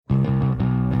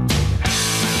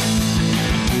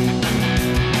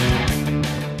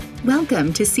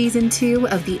Welcome to Season 2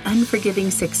 of The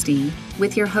Unforgiving 60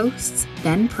 with your hosts,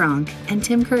 Ben Pronk and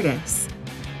Tim Curtis.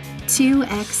 Two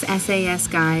ex-SAS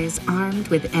guys armed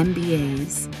with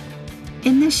MBAs.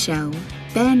 In this show,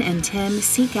 Ben and Tim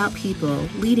seek out people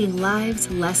leading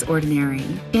lives less ordinary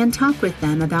and talk with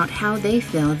them about how they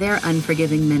fill their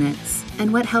unforgiving minutes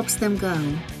and what helps them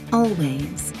go,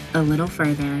 always, a little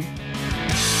further.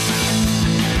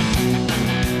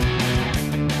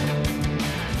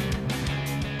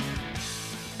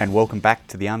 And welcome back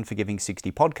to the Unforgiving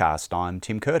 60 podcast. I'm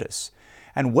Tim Curtis.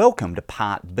 And welcome to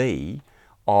part B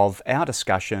of our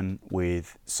discussion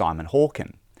with Simon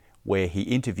Hawken, where he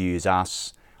interviews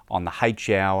us on the H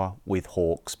Hour with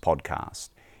Hawks podcast.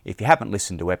 If you haven't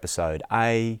listened to episode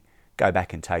A, go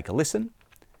back and take a listen.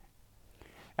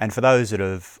 And for those that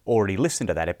have already listened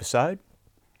to that episode,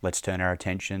 let's turn our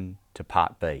attention to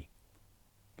part B.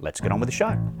 Let's get on with the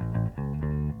show.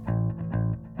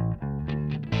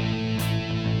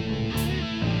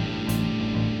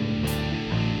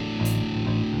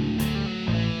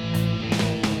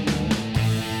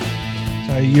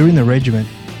 So you're in the regiment,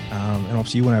 and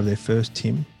obviously you went over there first,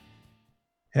 Tim.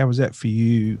 How was that for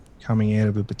you coming out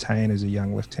of a battalion as a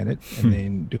young lieutenant and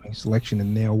then doing selection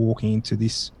and now walking into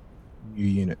this new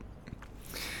unit?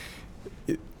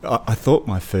 I thought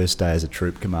my first day as a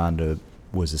troop commander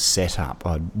was a setup.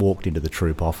 I'd walked into the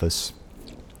troop office.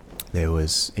 There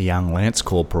was a young lance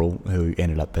corporal who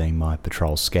ended up being my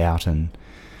patrol scout and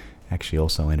actually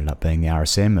also ended up being the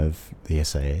RSM of the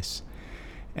SAS.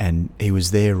 And he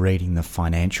was there reading the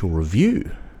financial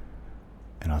review.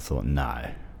 And I thought,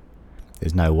 no,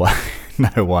 there's no way,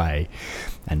 no way.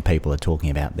 And people are talking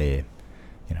about their,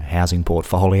 housing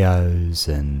portfolios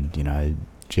and,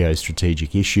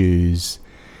 geostrategic issues.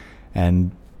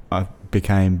 And I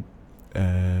became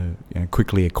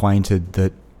quickly acquainted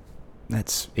that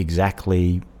that's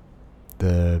exactly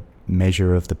the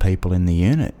measure of the people in the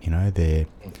unit. They're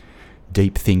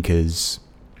deep thinkers.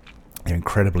 They're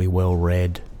incredibly well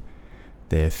read,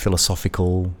 they're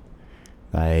philosophical,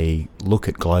 they look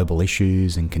at global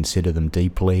issues and consider them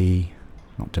deeply,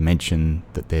 not to mention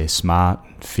that they're smart,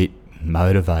 fit,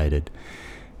 motivated.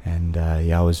 And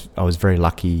I was very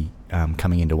lucky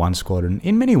coming into one squadron.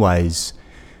 In many ways,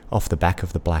 off the back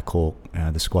of the Black Hawk,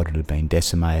 the squadron had been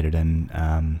decimated,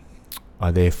 and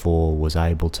I therefore was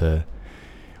able to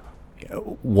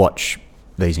watch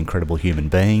these incredible human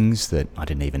beings that I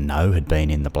didn't even know had been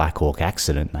in the Black Hawk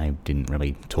accident. They didn't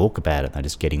really talk about it. They're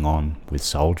just getting on with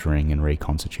soldiering and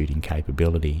reconstituting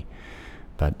capability.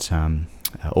 But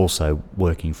also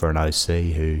working for an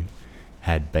OC who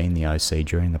had been the OC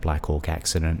during the Black Hawk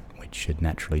accident, which had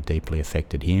naturally deeply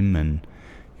affected him. And,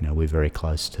 we're very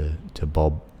close to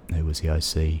Bob, who was the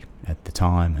OC at the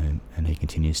time, and he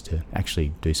continues to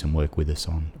actually do some work with us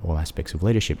on all aspects of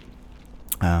leadership.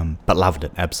 But loved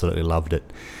it, absolutely loved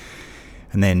it.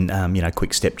 And then,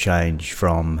 quick step change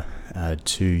from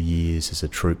 2 years as a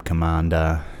troop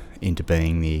commander into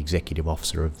being the executive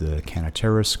officer of the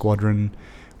counter-terrorist squadron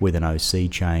with an OC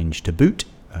change to boot.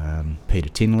 Peter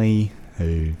Tinley,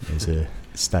 who is a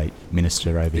state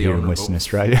minister over here in Western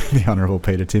Australia, the Honourable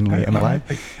Peter Tinley, MLA,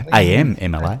 AM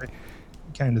MLA.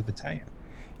 Came to the battalion.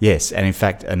 Yes, and in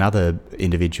fact, another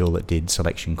individual that did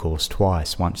selection course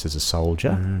twice, once as a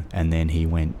soldier, and then he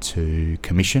went to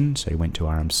commission, so he went to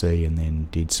RMC and then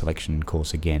did selection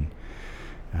course again.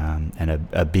 And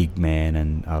a big man,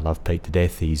 and I love Pete to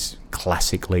death. He's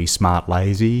classically smart,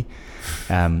 lazy,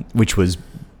 which was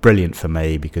brilliant for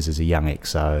me because as a young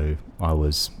XO, I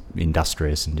was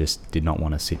industrious and just did not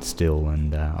want to sit still.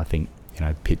 And I think,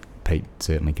 Pete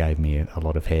certainly gave me a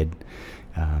lot of head.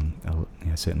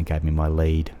 Certainly gave me my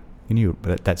lead.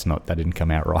 But that didn't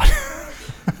come out right.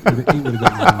 He would have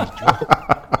got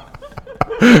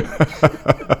his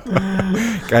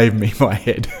job. Gave me my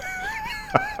head.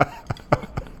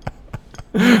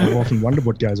 I often wonder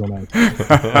what goes on.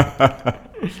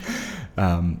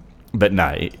 But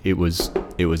no, it was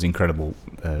incredible.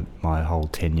 My whole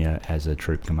tenure as a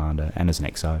troop commander and as an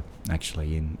XO,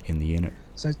 actually, in the unit.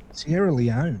 So Sierra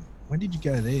Leone, when did you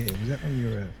go there? Was that when you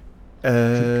were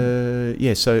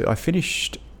so I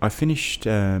finished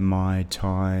my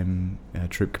time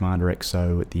Troop Commander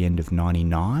XO at the end of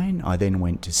 99. I then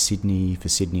went to Sydney for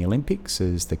Sydney Olympics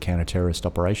as the Counter-Terrorist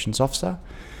Operations Officer.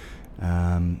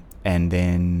 And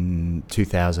then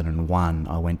 2001,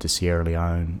 I went to Sierra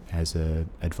Leone as an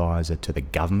advisor to the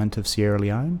government of Sierra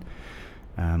Leone,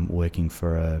 working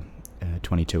for a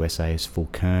 22 SAS full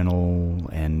colonel,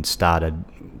 and started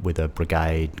with a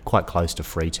brigade quite close to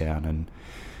Freetown. And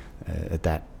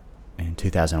in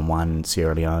 2001,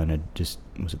 Sierra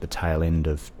was at the tail end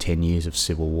of 10 years of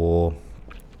civil war.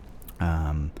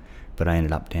 But but I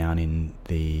ended up down in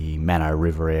the Mano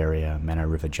River area, Mano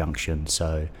River Junction,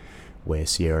 so where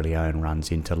Sierra Leone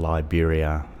runs into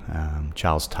Liberia.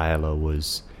 Charles Taylor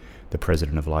was the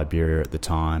president of Liberia at the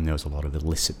time. There was a lot of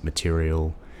illicit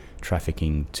material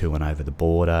trafficking to and over the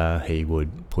border. He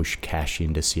would push cash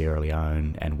into Sierra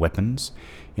Leone and weapons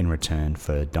in return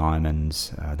for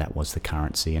diamonds. That was the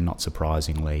currency, and not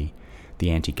surprisingly,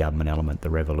 the anti-government element, the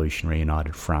Revolutionary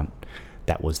United Front,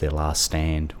 that was their last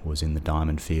stand, was in the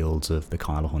diamond fields of the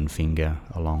Kailahun Finger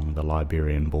along the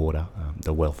Liberian border,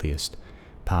 the wealthiest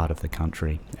part of the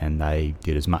country, and they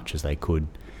did as much as they could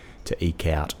to eke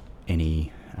out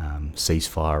any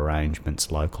ceasefire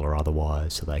arrangements, local or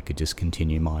otherwise, so they could just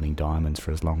continue mining diamonds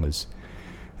for as long as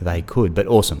they could. But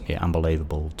awesome, yeah,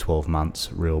 unbelievable 12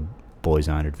 months, real boys'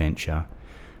 own adventure.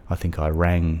 I think I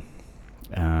rang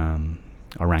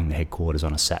the headquarters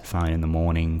on a sat phone in the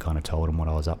morning, kind of told them what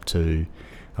I was up to.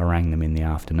 I rang them in the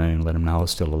afternoon, let them know I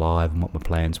was still alive and what my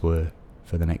plans were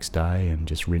for the next day, and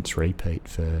just rinse repeat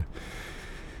for,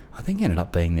 I think ended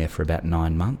up being there for about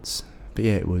 9 months. But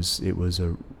yeah, it was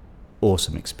a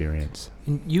awesome experience.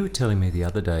 And you were telling me the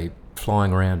other day,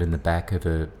 flying around in the back of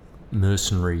a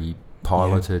mercenary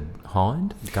piloted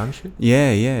Hind gunship?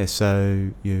 Yeah. So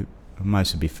you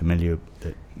most would be familiar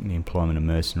that the employment of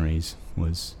mercenaries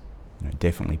was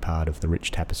definitely part of the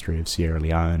rich tapestry of Sierra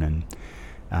Leone,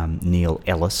 and Neil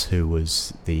Ellis, who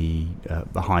was the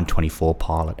Hind 24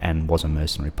 pilot and was a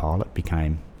mercenary pilot,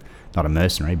 became not a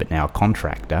mercenary, but now a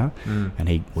contractor, and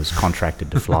he was contracted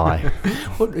to fly.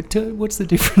 What's the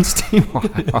difference, Tim?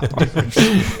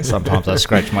 Sometimes I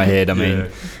scratch my head. I mean,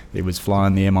 he was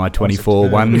flying the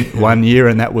Mi-24 one year,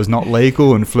 and that was not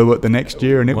legal, and flew it the next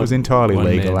year, and it was entirely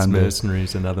legal. One man's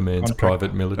mercenaries, another man's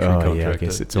private military contractor. Yeah, I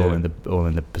guess it's all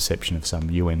in the perception of some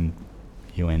UN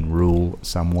rule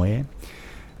somewhere.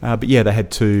 But yeah, they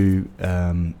had two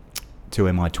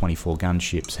Mi-24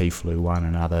 gunships. He flew one,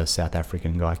 another South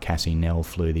African guy, Cassie Nell,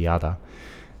 flew the other.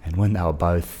 And when they were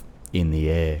both in the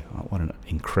air, what an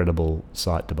incredible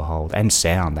sight to behold. And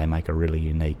sound, they make a really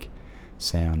unique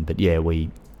sound. But yeah, we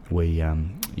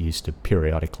used to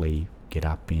periodically get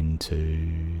up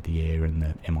into the air in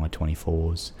the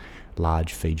Mi-24s,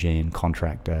 large Fijian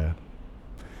contractor.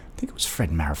 I think it was Fred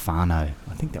Marifano,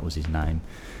 I think that was his name.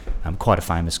 Quite a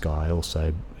famous guy,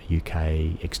 also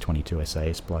UK X-22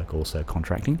 SAS bloke, also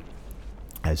contracting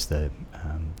as the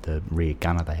rear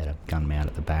gunner. They had a gun mount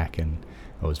at the back, and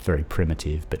it was very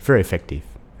primitive but very effective.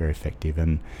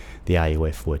 And the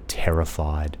AUF were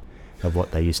terrified of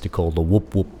what they used to call the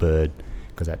whoop whoop bird,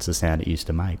 because that's the sound it used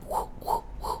to make.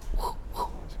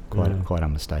 Quite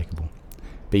unmistakable.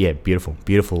 But yeah,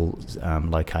 beautiful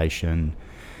location,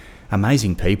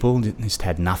 amazing people. Just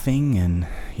had nothing, and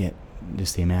yet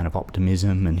just the amount of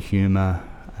optimism and humour.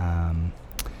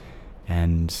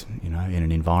 And in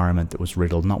an environment that was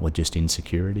riddled not with just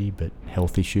insecurity but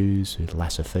health issues, with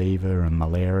Lassa fever and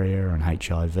malaria and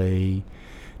HIV,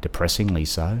 depressingly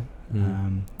so.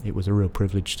 It was a real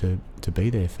privilege to be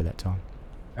there for that time.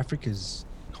 Africa's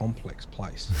a complex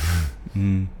place,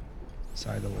 to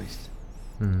say the least.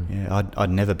 Yeah,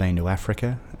 I'd never been to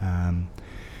Africa. I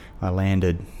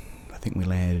think we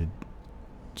landed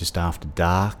just after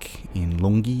dark in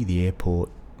Lungi, the airport,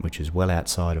 which is well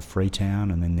outside of Freetown,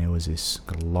 and then there was this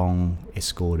long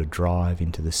escorted drive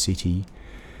into the city,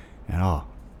 and I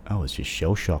was just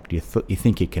shell-shocked. You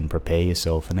think you can prepare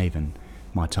yourself, and even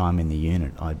my time in the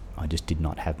unit, I just did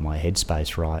not have my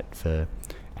headspace right for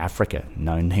Africa.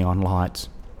 No neon lights,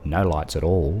 no lights at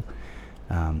all.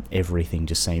 Everything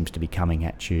just seems to be coming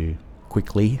at you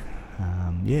quickly.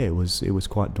 It was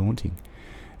quite daunting.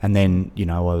 And then,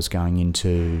 I was going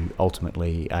into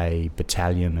ultimately a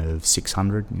battalion of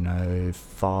 600,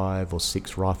 5 or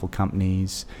 6 rifle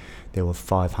companies. There were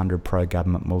 500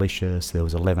 pro-government militia, so there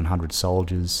was 1,100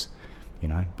 soldiers,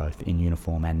 both in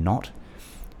uniform and not,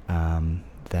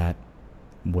 that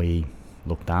we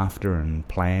looked after and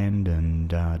planned and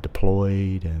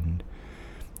deployed. And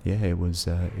yeah, it was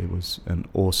an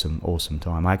awesome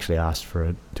time. I actually asked for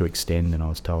it to extend, and I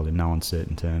was told in no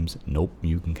uncertain terms, nope,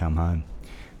 you can come home.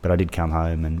 But I did come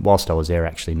home, and whilst I was there,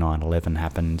 actually 9/11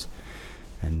 happened,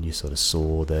 and you sort of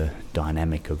saw the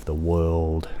dynamic of the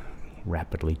world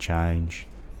rapidly change.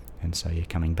 And so you're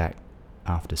coming back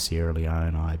after Sierra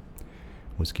Leone, I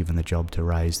was given the job to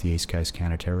raise the East Coast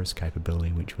counter-terrorist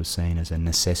capability, which was seen as a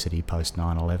necessity post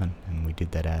 9/11, and we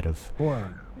did that out of... Wow.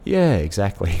 Yeah,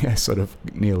 exactly. Sort of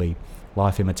nearly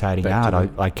life-imitating art.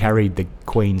 I carried the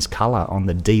Queen's colour on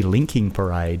the de-linking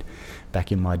parade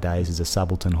back in my days as a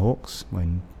subaltern Hawks,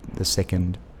 when the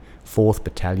 2nd 4th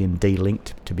Battalion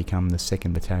de-linked to become the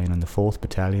 2nd Battalion and the 4th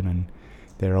Battalion, and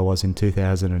there I was in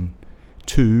 2002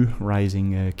 2,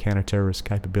 raising counter-terrorist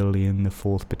capability in the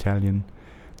 4th Battalion,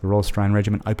 the Royal Australian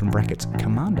Regiment, open brackets,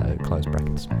 Commando, close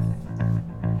brackets.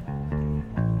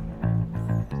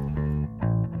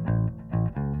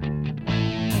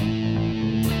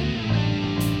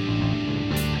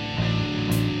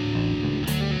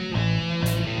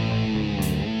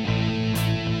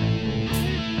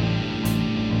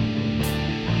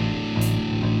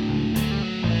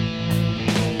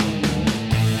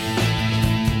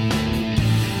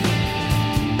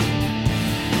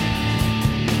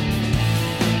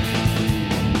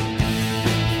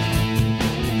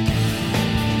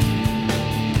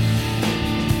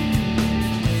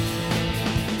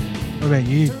 What about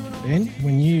you, Ben?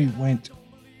 When you went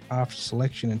after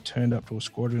selection and turned up to a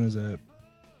squadron as a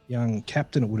young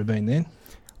captain, it would have been then?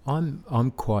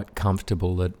 I'm quite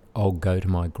comfortable that I'll go to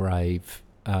my grave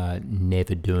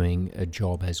never doing a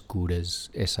job as good as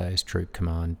SAS Troop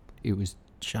Command. It was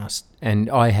just, and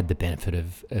I had the benefit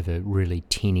of a really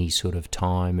tinny sort of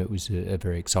time. It was a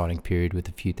very exciting period with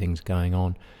a few things going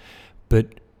on.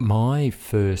 But my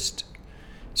first,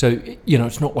 so, you know,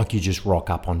 it's not like you just rock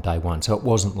up on day one. So it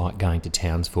wasn't like going to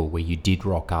Townsville where you did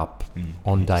rock up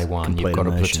on day one, you've got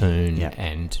immersion. A platoon,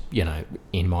 and, you know,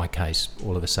 in my case,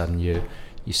 all of a sudden you're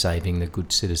saving the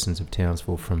good citizens of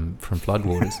Townsville from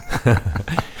floodwaters.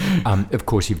 Of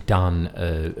course, you've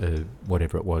done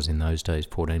whatever it was in those days,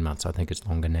 14 months, I think it's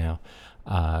longer now,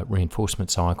 reinforcement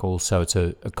cycle. So it's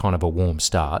a kind of a warm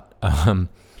start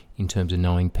in terms of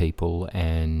knowing people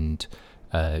and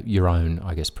your own,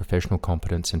 I guess, professional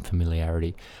competence and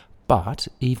familiarity. But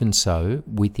even so,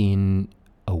 within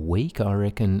a week, I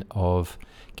reckon, of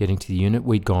getting to the unit,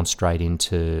 we'd gone straight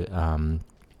into...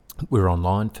 we were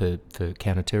online for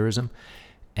counter-terrorism,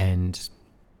 and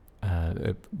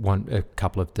a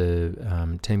couple of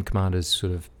the team commanders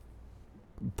sort of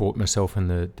brought myself and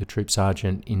the troop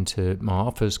sergeant into my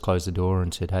office, closed the door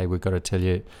and said, "Hey, we've got to tell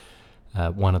you,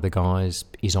 one of the guys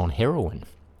is on heroin."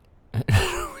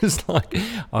 It was like,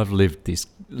 I've lived this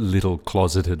little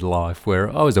closeted life where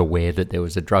I was aware that there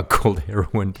was a drug called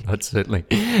heroin, but I'd certainly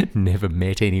never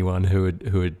met anyone who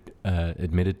had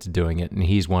admitted to doing it. And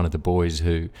he's one of the boys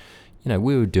who, you know,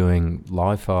 we were doing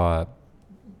live fire,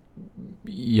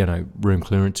 you know, room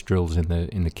clearance drills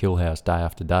in the kill house day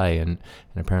after day, and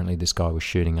apparently this guy was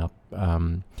shooting up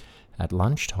at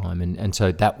lunchtime, and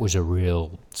so that was a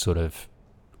real sort of,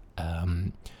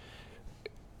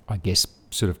 I guess,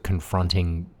 sort of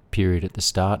confronting period at the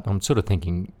start. I'm sort of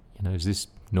thinking, you know, is this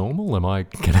normal? Am I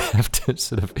going to have to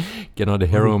sort of get onto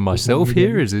heroin myself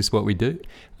here? Is this what we do?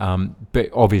 But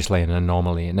obviously an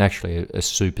anomaly, and actually a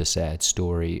super sad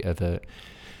story of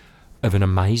an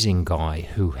amazing guy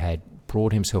who had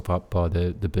brought himself up by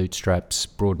the bootstraps,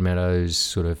 Broadmeadows,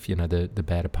 sort of, you know, the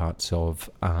better parts of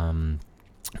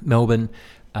Melbourne,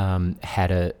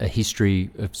 had a history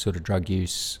of sort of drug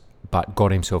use, but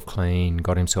got himself clean,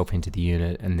 got himself into the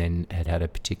unit, and then had a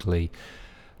particularly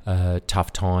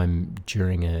tough time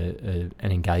during an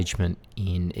engagement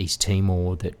in East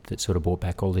Timor that sort of brought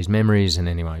back all these memories. And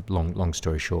anyway, long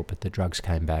story short, but the drugs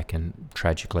came back, and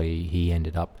tragically he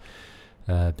ended up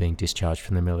being discharged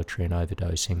from the military and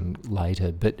overdosing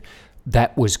later. But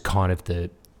that was kind of the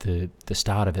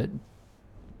start of it.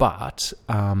 But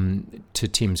to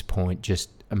Tim's point, just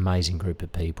amazing group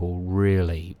of people,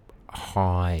 really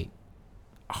high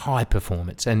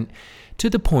performance, and to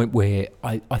the point where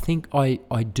I think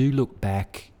I do look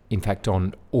back, in fact,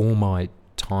 on all my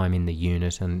time in the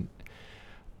unit, and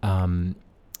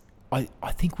I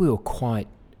think we were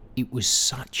it was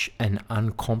such an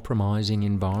uncompromising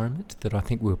environment that I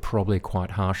think we were probably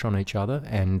quite harsh on each other,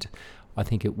 and I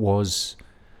think it was,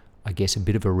 I guess, a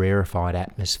bit of a rarefied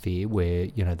atmosphere where,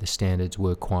 you know, the standards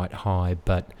were quite high,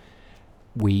 but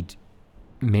we'd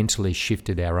mentally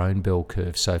shifted our own bell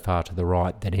curve so far to the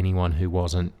right that anyone who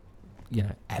wasn't, you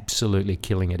know, absolutely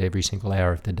killing it every single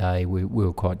hour of the day, we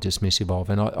were quite dismissive of.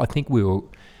 And I think we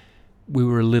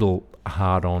were a little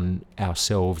hard on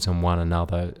ourselves and one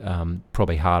another,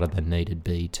 probably harder than needed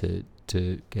be to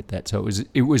get that. So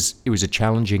it was a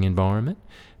challenging environment,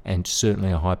 and certainly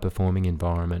a high performing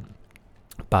environment,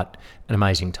 but an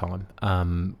amazing time.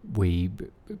 We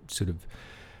sort of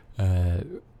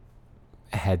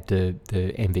had the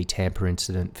MV Tampa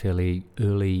incident fairly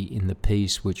early in the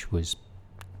piece, which was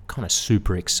kind of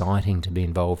super exciting to be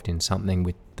involved in something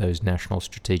with those national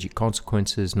strategic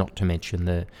consequences, not to mention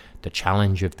the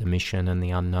challenge of the mission and the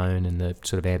unknown and the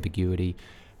sort of ambiguity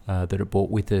that it brought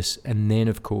with us. And then,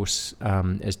 of course,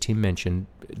 as Tim mentioned,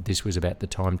 this was about the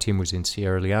time Tim was in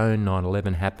Sierra Leone,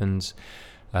 9/11 happens.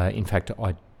 In fact,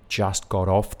 I just got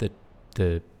off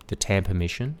the Tampa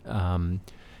mission,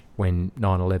 when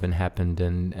 9/11 happened,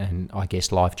 and I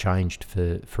guess life changed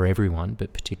for everyone,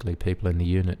 but particularly people in the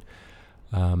unit.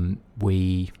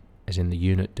 We, as in the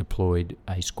unit, deployed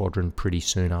a squadron pretty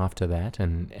soon after that,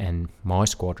 and my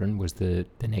squadron was the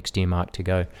next earmark to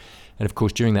go. And of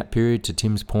course, during that period, to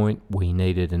Tim's point, we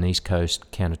needed an East Coast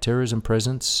counter-terrorism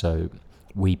presence, so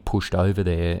we pushed over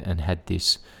there and had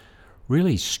this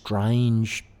really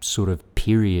strange sort of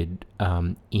period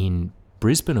in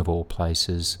Brisbane, of all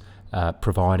places,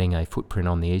 providing a footprint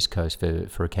on the East Coast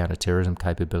for a counter-terrorism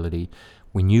capability.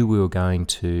 We knew we were going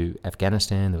to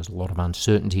Afghanistan. There was a lot of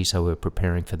uncertainty, so we were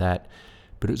preparing for that.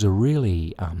 But it was a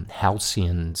really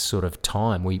halcyon sort of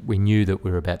time. We knew that we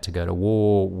were about to go to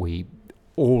war.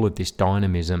 All of this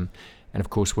dynamism. And of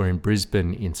course, we're in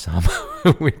Brisbane in summer,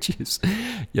 which is,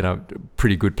 a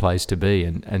pretty good place to be.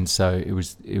 And so it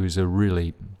was a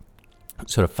really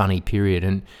sort of funny period.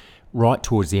 And right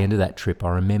towards the end of that trip, I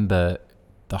remember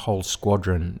the whole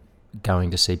squadron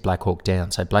going to see Black Hawk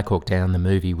Down. So Black Hawk Down, the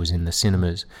movie, was in the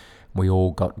cinemas. We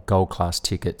all got gold class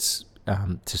tickets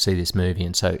to see this movie.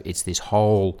 And so it's this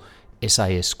whole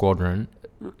SAS squadron,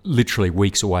 literally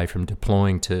weeks away from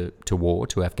deploying to war,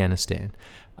 to Afghanistan,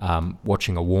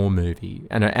 watching a war movie,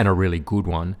 and a really good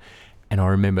one. And I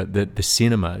remember that the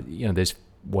cinema, there's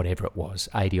whatever it was,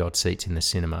 80-odd seats in the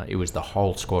cinema. It was the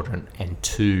whole squadron and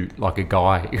like a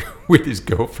guy with his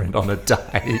girlfriend on a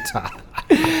date.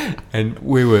 And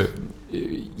we were,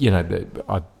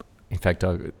 I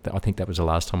think that was the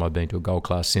last time I'd been to a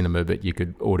gold-class cinema, but you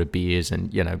could order beers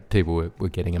and, people were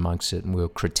getting amongst it, and we were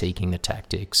critiquing the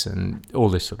tactics and all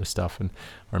this sort of stuff. And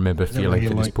I remember feeling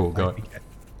for this poor guy.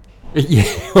 Yeah,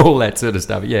 all that sort of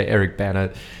stuff. Yeah, Eric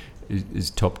Banner is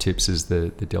top tips as the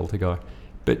Delta guy.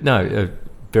 But no,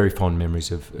 very fond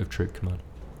memories of Troop Command.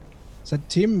 So,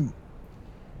 Tim,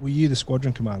 were you the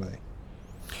squadron commander there?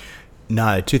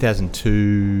 No,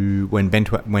 2002, when Ben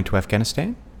went to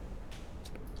Afghanistan.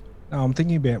 No, I'm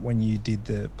thinking about when you did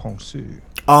the Pongsu.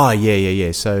 Oh,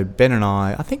 yeah. So Ben and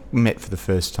I think, met for the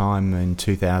first time in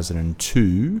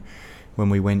 2002 when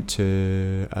we went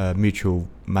to a mutual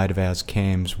mate of ours,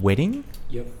 Cam's wedding.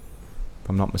 Yep. If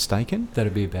I'm not mistaken.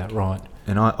 That'd be about right.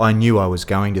 And I knew I was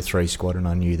going to 3 Squadron.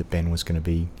 I knew that Ben was going to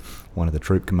be one of the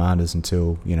troop commanders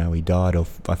until, he died or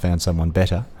I found someone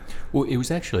better. Well, it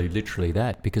was actually literally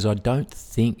that, because I don't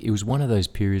think... It was one of those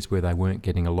periods where they weren't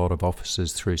getting a lot of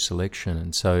officers through selection.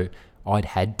 And so I'd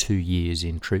had 2 years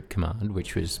in troop command,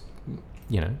 which was,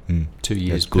 2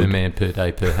 years per man, per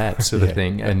day, per hat sort of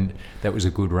thing. And that was a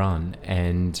good run.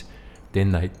 And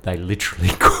then they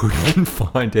literally couldn't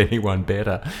find anyone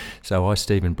better. So I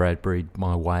Stephen Bradbury'd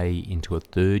my way into a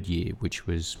 3rd year, which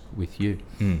was with you.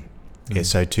 Yeah,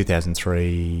 so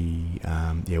 2003,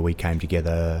 we came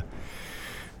together.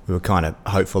 We were kind of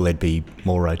hopeful there'd be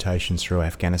more rotations through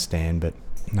Afghanistan, but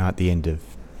no, at the end of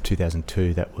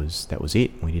 2002, that was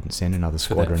it. We didn't send another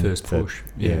squadron for that first push.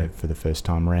 Yeah, for the first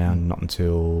time round. Not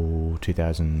until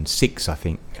 2006, I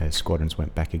think, squadrons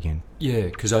went back again. Yeah,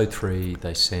 because 2003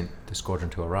 they sent the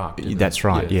squadron to Iraq. That's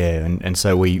right. Yeah, and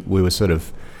so we were sort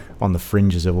of on the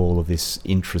fringes of all of this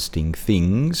interesting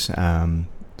things. The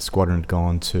squadron had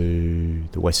gone to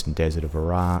the western desert of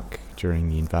Iraq during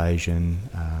the invasion.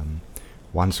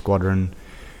 One squadron,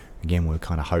 again, we were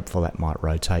kind of hopeful that might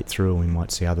rotate through and we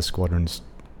might see other squadrons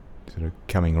sort of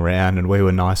coming around, and we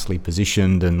were nicely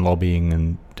positioned and lobbying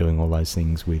and doing all those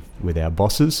things with our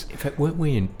bosses. In fact, weren't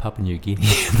we in Papua New Guinea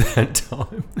at that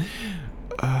time?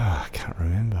 I can't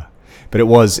remember. But it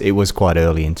was quite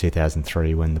early in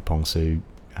 2003 when the Pongsu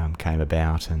came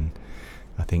about, and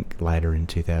I think later in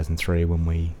 2003 when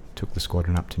we took the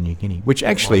squadron up to New Guinea, which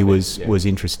actually was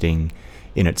interesting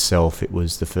in itself. It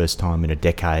was the first time in a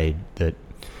decade that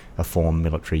a formed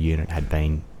military unit had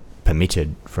been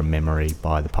permitted from memory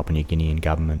by the Papua New Guinean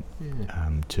government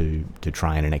to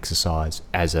train and exercise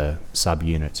as a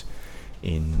subunit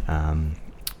in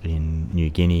New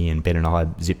Guinea. And Ben and I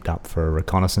zipped up for a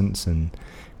reconnaissance, and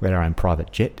we had our own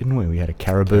private jet, didn't we? We had a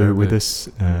Caribou with us,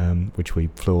 which we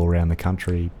flew around the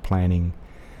country planning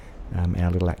our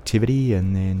little activity,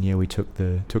 and then we took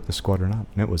the squadron up,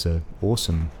 and it was a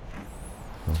awesome.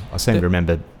 Well, I seem to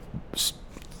remember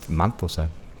a month or so.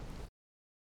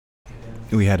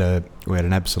 We had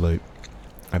an absolute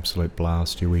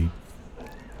blast. We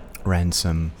ran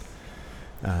some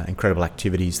incredible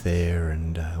activities there,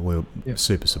 and we were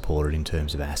super supported in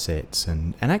terms of assets.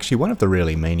 And actually, one of the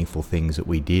really meaningful things that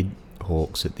we did,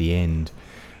 Hawks, at the end,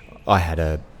 I had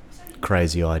a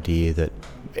crazy idea that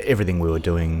everything we were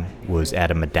doing was out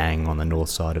of Madang on the north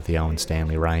side of the Owen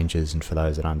Stanley Ranges, and for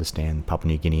those that understand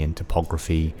Papua New Guinean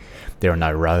topography, there are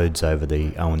no roads over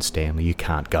the Owen Stanley. You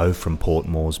can't go from Port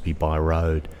Moresby by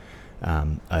road.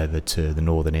 over to the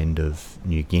northern end of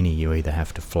New Guinea, you either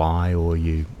have to fly or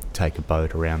you take a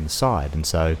boat around the side. And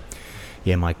so,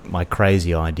 yeah, my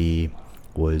crazy idea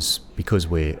was, because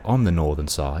we're on the northern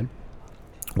side,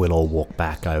 we'll all walk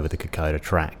back over the Kokoda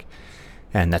track.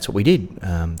 And that's what we did.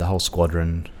 The whole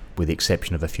squadron, with the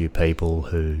exception of a few people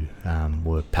who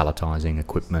were palletising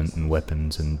equipment and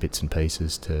weapons and bits and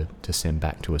pieces to send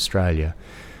back to Australia.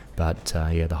 But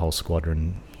the whole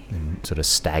squadron, in sort of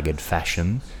staggered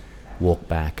fashion, walked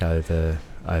back over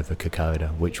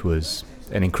Kokoda, which was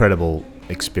an incredible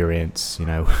experience,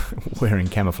 wearing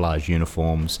camouflage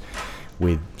uniforms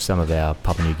with some of our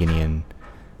Papua New Guinean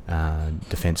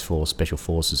Defence Force, Special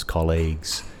Forces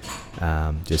colleagues.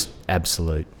 Just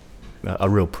a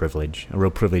real privilege.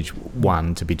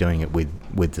 One, to be doing it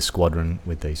with the squadron,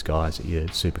 with these guys that you're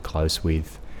super close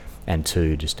with, and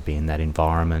two, just to be in that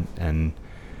environment and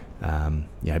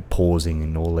pausing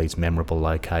in all these memorable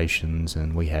locations.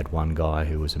 And we had one guy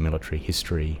who was a military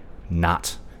history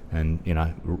nut and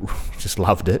just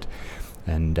loved it,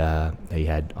 and he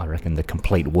had, I reckon, the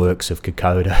complete works of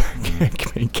Kokoda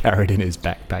being carried in his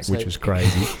backpack, which was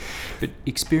crazy. But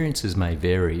experiences may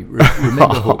vary.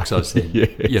 Remember, Hawks, I said,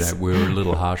 yes. we were a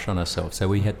little harsh on ourselves. So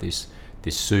we had this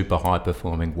super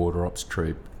high-performing water ops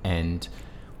troop, and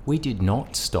we did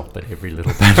not stop at every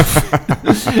little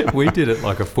battlefield. We did it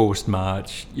like a forced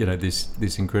march,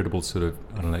 this incredible sort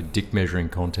of, dick measuring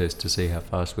contest to see how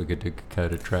fast we could do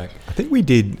Kokoda track. I think we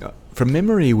did, from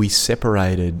memory, we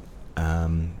separated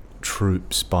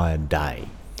troops by a day.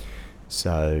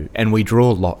 So, and we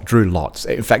drew lots.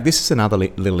 In fact, this is another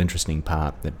little interesting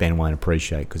part that Ben won't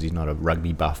appreciate because he's not a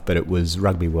rugby buff, but it was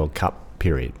Rugby World Cup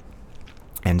period.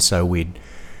 And so we'd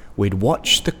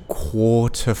watch the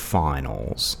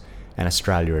quarterfinals, and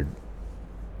Australia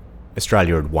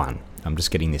had won. I'm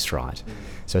just getting this right.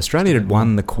 So Australia had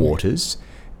won the quarters,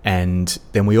 and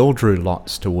then we all drew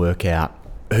lots to work out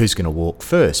who's going to walk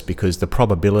first, because the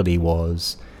probability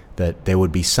was that there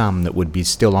would be some that would be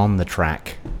still on the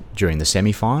track during the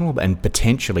semi-final, and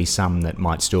potentially some that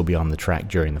might still be on the track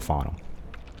during the final.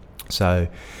 So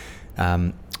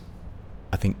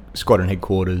I think squadron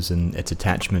headquarters and its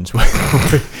attachments,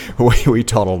 we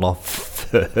toddled off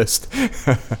first.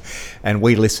 And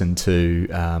we listened to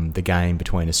the game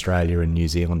between Australia and New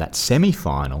Zealand, that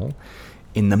semi-final,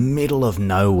 in the middle of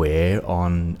nowhere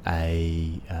on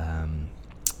a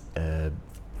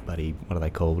what do they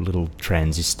call, little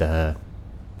transistor,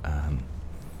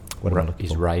 what am I looking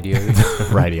for? Radio.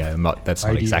 Radio. That's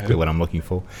not exactly what I'm looking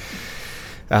for.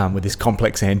 With this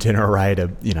complex antenna array to,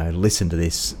 listen to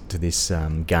this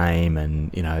game,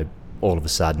 and, all of a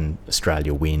sudden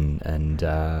Australia win, and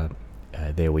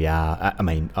there we are. I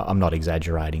mean, I'm not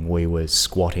exaggerating. We were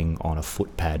squatting on a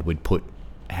footpad. We'd put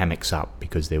hammocks up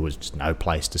because there was just no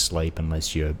place to sleep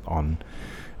unless you're on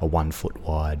a 1 foot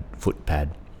wide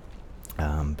footpad.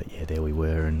 But yeah, there we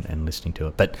were and listening to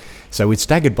it. But so we'd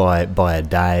staggered by a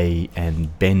day,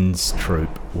 and Ben's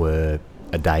troop were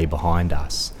a day behind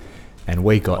us. And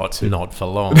we got not for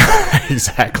long.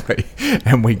 Exactly.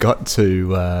 And we got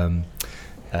to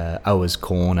Oa's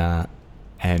Corner,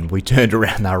 and we turned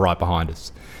around, they were right behind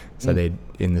us. So they'd,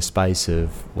 in the space of,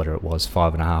 whatever it was,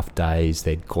 5.5 days,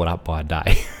 they'd caught up by a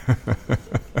day.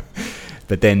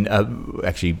 But then,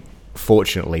 actually,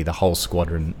 fortunately, the whole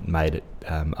squadron made it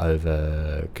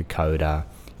over Kokoda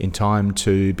in time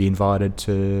to be invited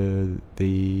to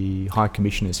the High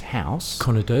Commissioner's house.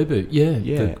 Konodobu, yeah.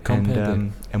 The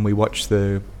compound. And we watched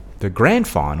the grand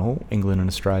final, England and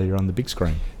Australia, on the big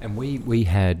screen. And we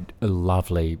had a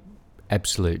lovely,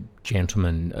 absolute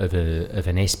gentleman of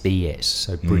an SBS,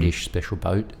 so British Special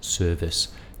Boat Service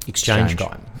exchange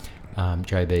guy.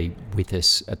 JB with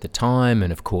us at the time,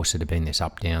 and of course it had been this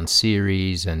up-down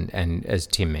series, and as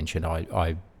Tim mentioned,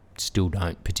 I still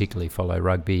don't particularly follow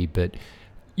rugby, but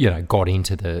got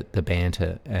into the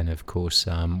banter, and of course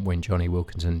when Johnny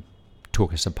Wilkinson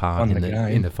took us apart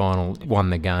in the final, won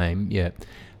the game,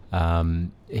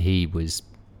 he was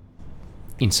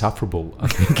insufferable, I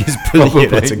think is probably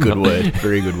that's a good word,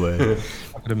 very good word.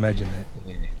 I could imagine that.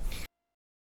 Yeah.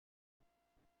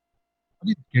 I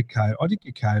did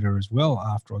get Kokoda as well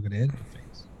after I got out of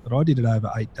defence, but I did it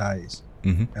over 8 days,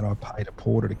 and I paid a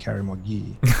porter to carry my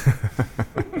gear.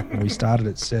 And we started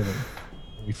at 7,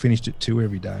 and we finished at 2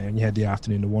 every day, and you had the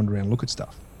afternoon to wander around and look at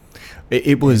stuff.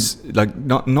 It was like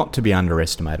not to be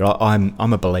underestimated.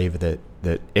 I'm a believer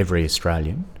that every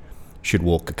Australian should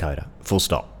walk Kokoda, full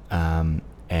stop.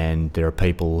 And there are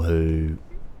people who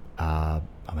have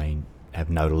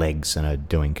no legs and are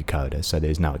doing Kokoda, so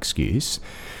there's no excuse.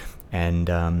 And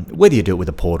whether you do it with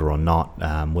a porter or not,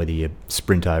 whether you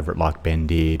sprint over it like Ben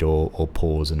did, or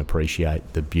pause and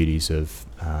appreciate the beauties of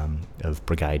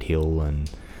Brigade Hill and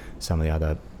some of the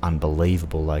other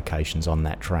unbelievable locations on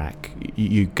that track,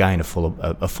 you gain a full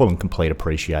and complete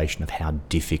appreciation of how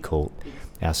difficult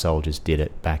our soldiers did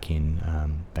it back in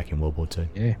World War II.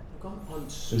 Yeah.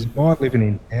 There's a guy living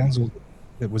in Townsville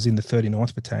that was in the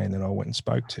 39th Battalion that I went and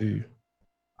spoke to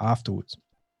afterwards,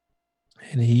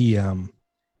 and he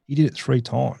did it 3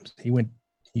 times. He went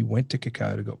to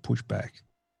Kokoda, got pushed back,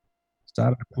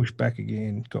 started to push back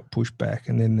again, got pushed back,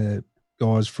 and then the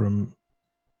guys from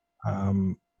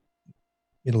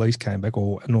Middle East came back,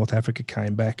 or North Africa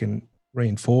came back and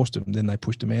reinforced him. Then they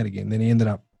pushed him out again. Then he ended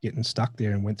up getting stuck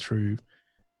there and went through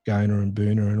Gona and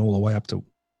Boona and all the way up to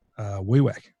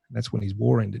Wewak. That's when his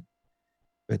war ended.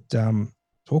 But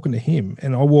talking to him,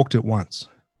 and I walked it once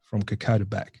from Kokoda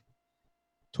back.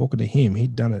 Talking to him,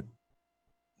 he'd done it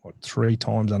 3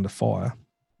 times under fire,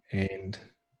 and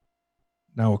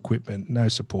no equipment, no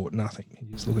support, nothing. You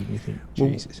just look at it and you think,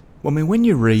 Jesus. Well, I mean, when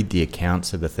you read the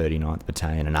accounts of the 39th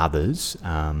Battalion and others,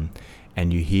 and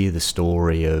you hear the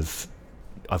story of,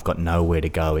 I've got nowhere to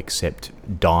go except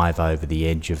dive over the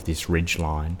edge of this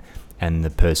ridgeline, and the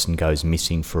person goes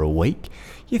missing for a week,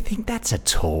 you think that's a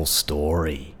tall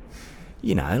story.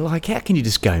 You know, like, how can you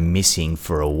just go missing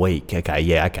for a week? Okay,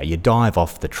 you dive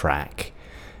off the track,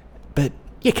 but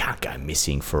you can't go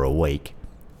missing for a week.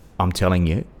 I'm telling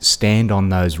you, stand on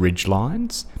those ridge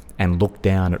lines and look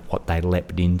down at what they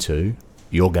leapt into,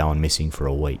 you're going missing for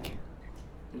a week.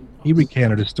 He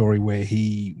recounted a story where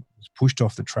he was pushed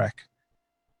off the track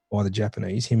by the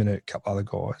Japanese, him and a couple other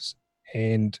guys,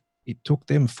 and it took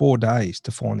them 4 days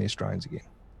to find the Australians again.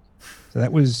 So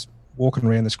that was walking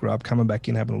around the scrub, coming back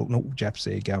in, having a look, no Japs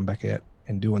there, going back out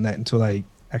and doing that until they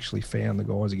actually found the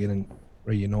guys again and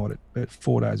reunited. But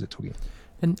 4 days it took him.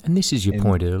 And this is your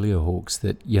point earlier, Hawks,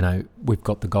 that, you know, we've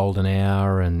got the golden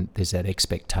hour and there's that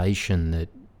expectation that,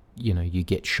 you know, you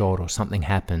get shot or something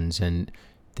happens and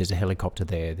there's a helicopter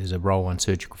there, there's a roll-on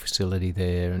surgical facility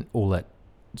there and all that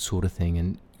sort of thing.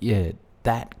 And, yeah,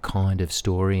 that kind of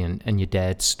story and your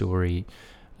dad's story,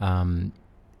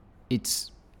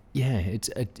 it's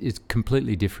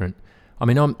completely different. I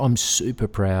mean, I'm super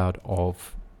proud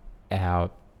of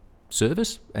our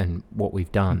service and what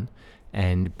we've done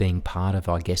and being part of,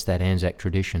 I guess, that Anzac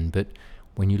tradition. But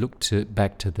when you look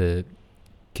back to the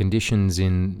conditions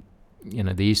in, you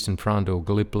know, the Eastern Front or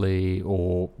Gallipoli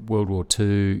or World War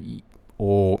II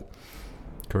or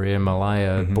Korea,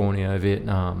 Malaya, Borneo,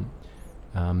 Vietnam,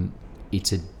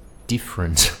 it's a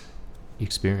different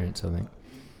experience, I think.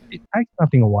 It takes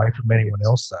nothing away from anyone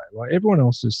else, though. Like, everyone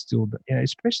else is still, you know,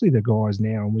 especially the guys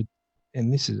now,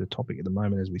 and this is a topic at the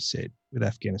moment, as we said, with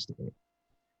Afghanistan.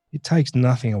 It takes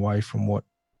nothing away from what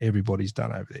everybody's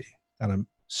done over there. Done a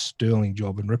sterling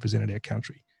job and represented our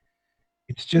country.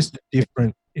 It's just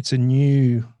different. It's a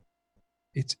new.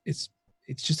 It's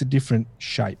just a different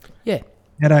shape. Yeah.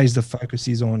 Nowadays, the focus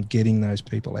is on getting those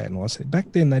people out. And like I said,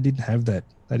 back then they didn't have that.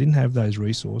 They didn't have those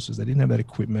resources. They didn't have that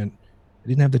equipment. They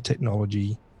didn't have the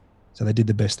technology. So they did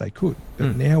the best they could.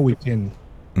 But now we have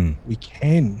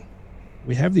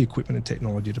the equipment and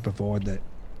technology to provide that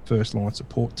first line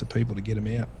support to people to get them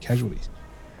out, casualties.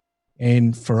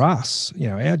 And for us, you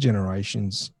know, our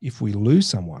generations, if we lose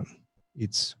someone,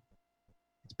 it's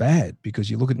bad, because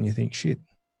you look at it and you think, shit,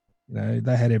 you know,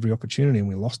 they had every opportunity and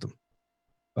we lost them.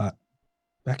 But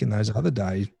back in those other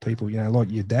days, people, you know, like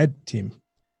your dad, Tim,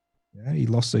 you know, he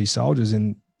lost these soldiers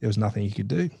and there was nothing he could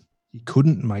do. He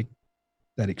couldn't make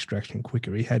that extraction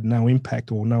quicker. He had no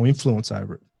impact or no influence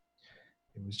over it.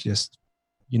 It was just,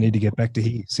 you need to get back to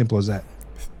here. Simple as that.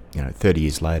 You know, 30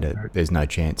 years later, there's no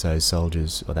chance those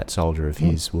soldiers or that soldier of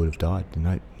his would have died.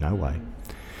 No way.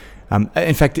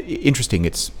 In fact, interesting,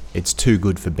 it's too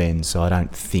good for Ben, so I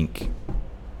don't think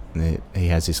that he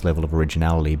has this level of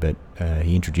originality, but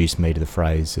he introduced me to the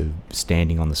phrase of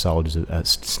standing on the shoulders of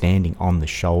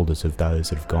those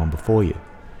that have gone before you.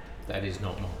 That is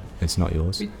not mine. It's not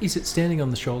yours. Is it standing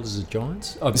on the shoulders of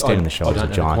giants? Standing on the shoulders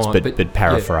of giants, but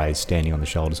paraphrase, standing on the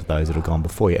shoulders of those that have gone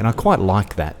before you. And I quite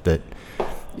like that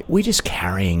we're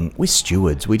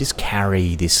stewards. We just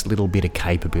carry this little bit of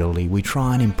capability. We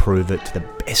try and improve it to the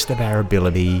best of our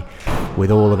ability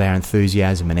with all of our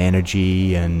enthusiasm and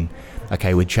energy, and,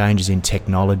 okay, with changes in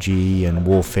technology and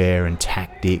warfare and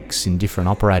tactics in different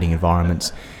operating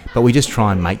environments. But we just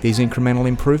try and make these incremental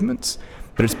improvements.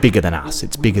 But it's bigger than us.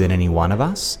 It's bigger than any one of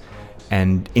us.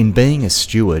 And in being a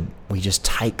steward, we just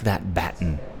take that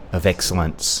baton of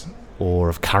excellence or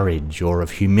of courage or of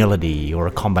humility or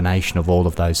a combination of all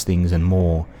of those things and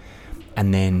more,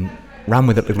 and then run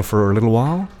with it for a little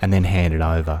while, and then hand it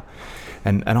over.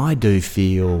 And I do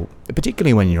feel,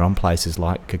 particularly when you're on places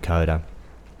like Kokoda,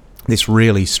 this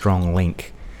really strong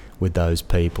link with those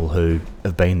people who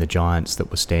have been the giants that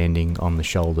were standing on the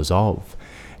shoulders of.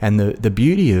 And the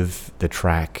beauty of the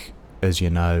track, as you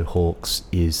know, Hawks,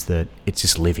 is that it's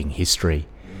just living history.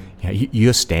 You know,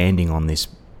 you're standing on this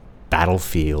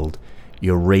battlefield,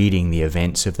 you're reading the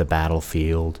events of the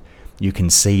battlefield, you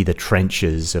can see the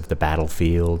trenches of the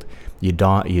battlefield, you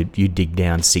dig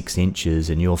down 6 inches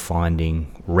and you're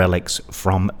finding relics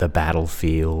from the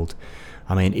battlefield.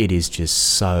 I mean, it is just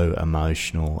so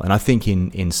emotional. And I think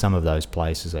in some of those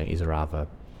places, Isarava,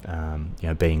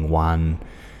 being one,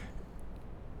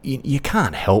 you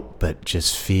can't help but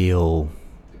just feel,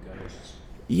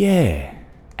 yeah,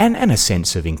 and a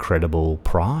sense of incredible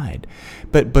pride,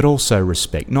 but also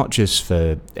respect, not just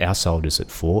for our soldiers that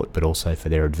fought, but also for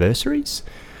their adversaries,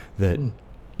 that,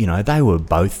 they were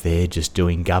both there just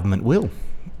doing government will.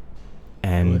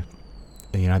 And,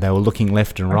 they were looking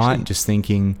left and right, just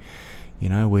thinking,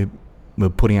 we're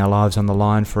putting our lives on the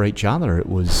line for each other. It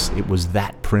was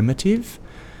that primitive.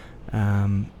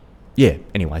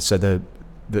 Anyway, so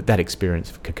that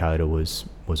experience for Kokoda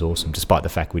was awesome, despite the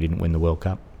fact we didn't win the World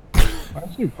Cup.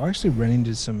 I actually ran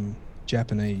into some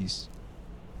Japanese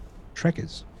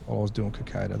trekkers while I was doing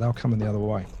Kokoda. They were coming the other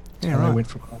way. Yeah, right. They went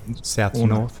from south to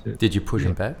north. Did you push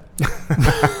them back?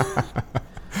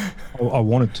 I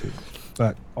wanted to,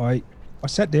 but I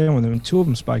sat down with them, and 2 of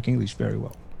them spoke English very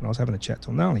well. And I was having a chat to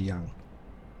them. They're only young.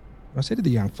 And I said to the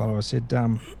young fellow, I said,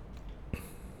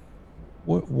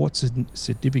 what's the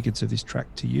significance of this track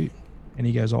to you? And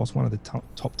he goes, it's one of the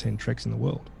top 10 treks in the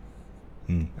world.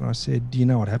 And I said, do you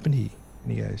know what happened here?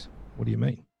 And he goes, what do you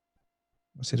mean?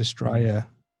 I said, Australia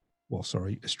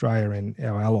and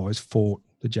our allies fought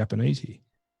the Japanese here.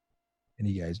 And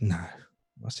he goes, no.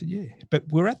 I said, yeah. But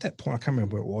we're at that point, I can't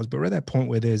remember where it was, but we're at that point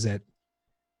where there's that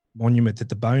monument that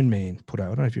the Bone Man put out. I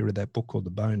don't know if you read that book called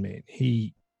The Bone Man.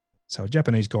 So a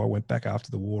Japanese guy went back after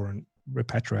the war and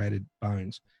repatriated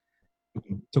bones,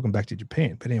 took them back to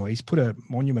Japan. But anyway, he's put a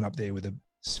monument up there with a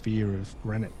sphere of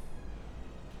granite.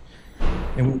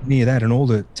 And near that, and all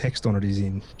the text on it is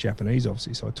in Japanese,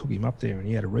 obviously. So I took him up there and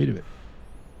he had a read of it.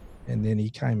 And then he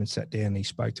came and sat down and he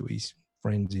spoke to his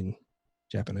friends in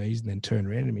Japanese and then turned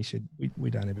around and he said, we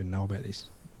don't even know about this.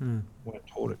 Weren't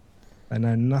taught it. They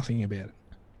know nothing about it.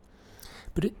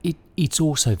 But it's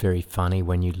also very funny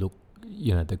when you look,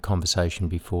 the conversation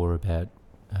before about,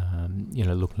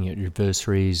 looking at your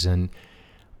adversaries, and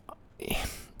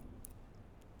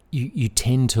you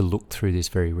tend to look through this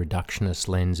very reductionist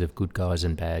lens of good guys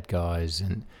and bad guys,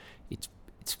 and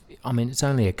it's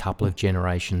only a couple of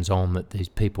generations on that these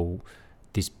people,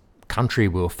 this country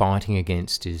we were fighting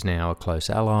against is now a close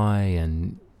ally,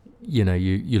 and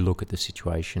you look at the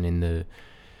situation in the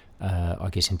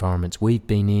environments we've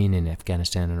been in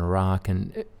Afghanistan and Iraq,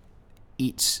 and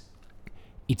it's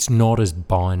not as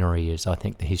binary as I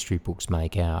think the history books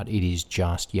make out. It is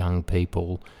just young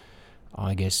people,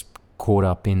 I guess, caught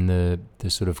up in the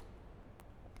sort of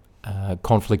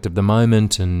conflict of the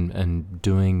moment and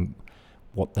doing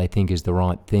what they think is the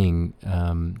right thing.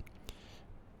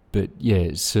 But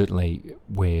yeah, certainly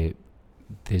where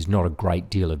there's not a great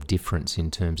deal of difference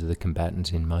in terms of the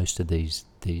combatants in most of these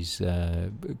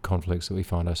conflicts that we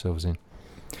find ourselves in.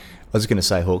 I was going to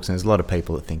say, Hawks, and there's a lot of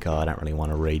people that think, I don't really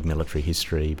want to read military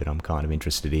history, but I'm kind of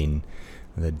interested in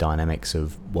the dynamics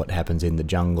of what happens in the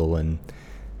jungle. And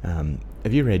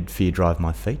have you read Fear Drive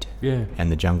My Feet? Yeah. And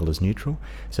The Jungle is Neutral?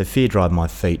 So Fear Drive My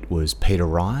Feet was Peter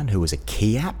Ryan, who was a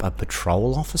KIAP, a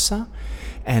patrol officer.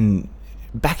 And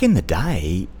back in the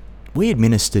day, we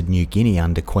administered New Guinea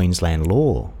under Queensland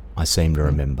law, I seem to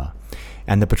remember.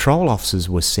 And the patrol officers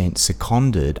were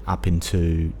seconded up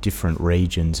into different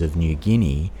regions of New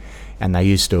Guinea, and they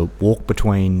used to walk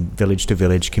between village to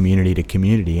village, community to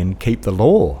community, and keep the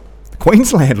law, the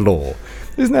Queensland law.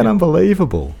 Isn't that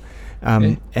unbelievable?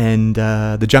 And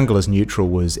The Jungle is Neutral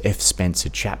was F. Spencer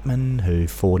Chapman, who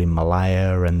fought in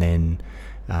Malaya and then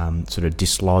sort of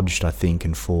dislodged, I think,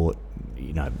 and fought,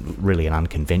 really an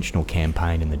unconventional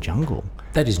campaign in the jungle.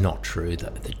 That is not true, though.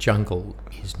 The jungle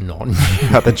is not.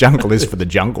 The jungle is for the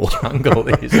jungle. Jungle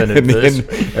is an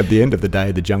adversary. At the end of the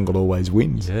day, the jungle always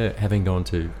wins. Yeah, having gone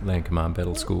to Land Command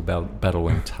Battle School,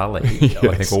 battling Tully, yes.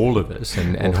 I think all of us,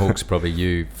 and Hawks probably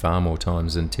you far more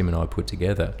times than Tim and I put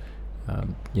together.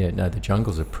 The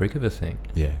jungle's a prick of a thing.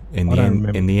 Yeah, in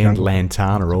the end,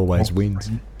 Lantana always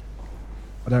wins.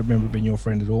 I don't remember being your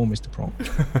friend at all, Mr. Pronk.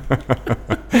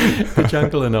 The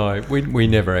jungle and I, we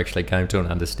never actually came to an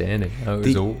understanding.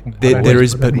 There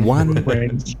is but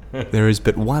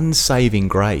one saving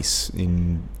grace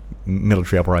in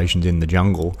military operations in the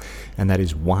jungle, and that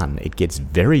is one, it gets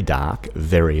very dark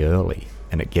very early,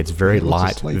 and it gets very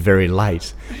light very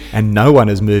late, and no one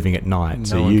is moving at night,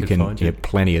 so you can get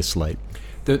plenty of sleep.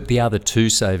 The other two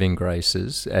saving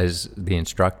graces, as the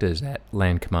instructors at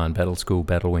Land Command Battle School,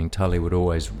 Battle Wing Tully would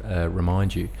always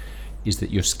remind you, is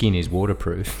that your skin is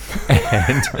waterproof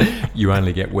and you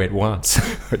only get wet once.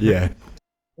 Yeah.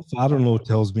 My father-in-law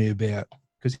tells me about,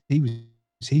 because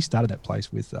he started that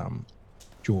place with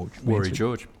George. Warrior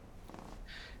George.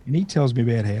 And he tells me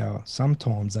about how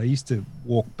sometimes they used to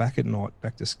walk back at night,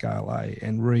 back to Scale A,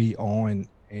 and re-iron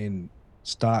and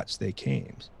starch their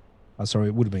cams. Oh, sorry,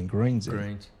 it would have been greens then.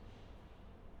 Greens.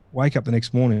 Wake up the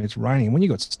next morning, it's raining. And when you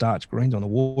got starch greens on, the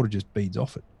water just beads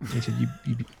off it. He said,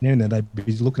 they'd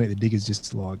be looking at the diggers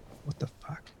just like, what the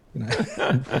fuck? You know,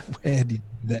 where did you do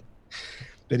that?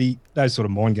 But those sort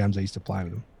of mind games I used to play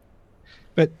with them.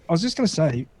 But I was just going to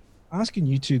say, asking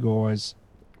you two guys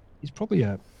is probably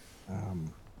I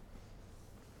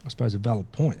suppose, a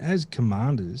valid point. As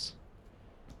commanders,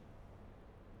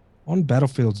 on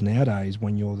battlefields nowadays,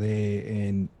 when you're there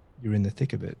and you're in the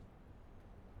thick of it,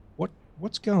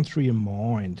 what's going through your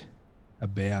mind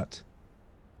about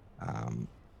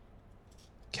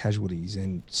casualties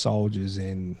and soldiers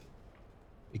and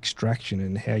extraction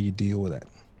and how you deal with that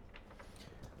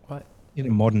in a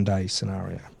modern day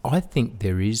scenario? I think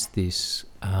there is this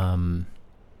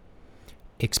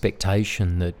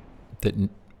expectation that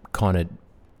kind of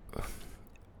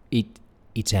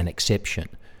it's an exception.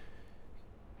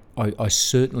 I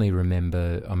certainly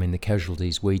remember, the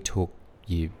casualties we took,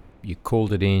 you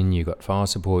called it in, you got fire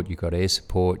support, you got air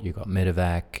support, you got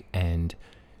medevac, and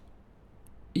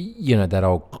that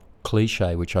old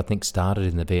cliche, which I think started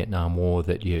in the Vietnam War,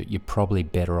 that you're probably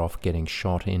better off getting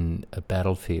shot in a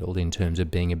battlefield in terms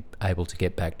of being able to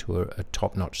get back to a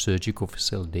top-notch surgical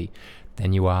facility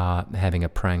than you are having a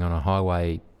prang on a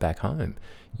highway back home.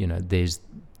 There's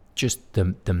just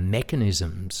the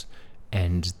mechanisms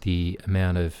and the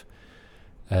amount of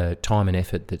time and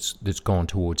effort that's gone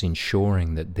towards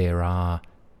ensuring that there are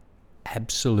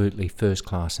absolutely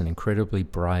first-class and incredibly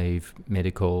brave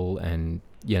medical and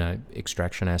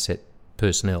extraction asset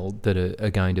personnel that are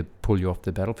going to pull you off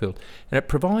the battlefield. And it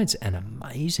provides an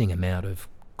amazing amount of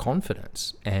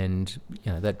confidence, and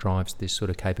that drives this sort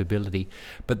of capability.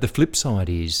 But the flip side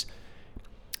is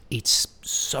it's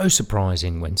so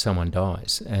surprising when someone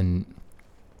dies. And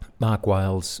Mark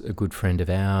Wales, a good friend of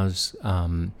ours,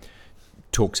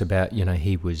 talks about,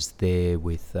 he was there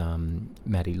with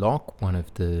Matty Locke, one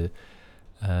of the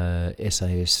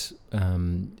SAS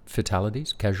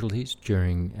casualties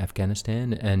during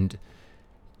Afghanistan, and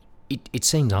it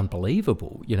seems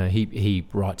unbelievable. He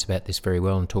writes about this very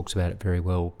well and talks about it very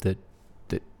well, that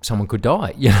someone could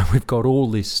die. We've got all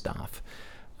this stuff.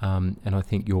 And I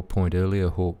think your point earlier,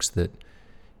 Hawks, that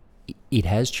it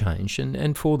has changed,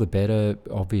 and for the better,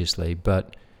 obviously,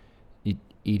 but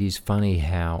it is funny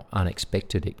how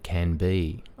unexpected it can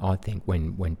be, I think,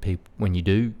 when you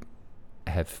do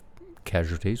have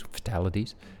casualties,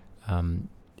 fatalities,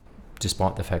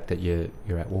 despite the fact that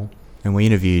you're at war. And we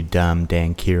interviewed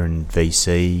Dan Kieran,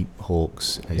 VC,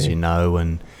 Hawks, as you know,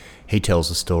 and he tells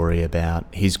a story about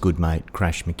his good mate,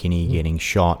 Crash McKinney, getting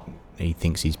shot. He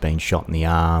thinks he's been shot in the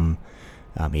arm.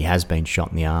 He has been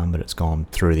shot in the arm, but it's gone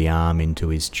through the arm into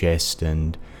his chest,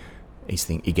 and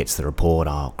he gets the report,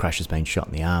 Crash has been shot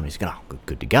in the arm. He's going,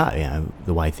 good to go.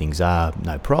 The way things are,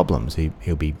 no problems.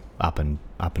 He'll be up and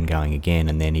going again.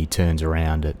 And then he turns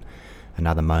around at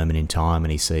another moment in time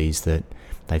and he sees that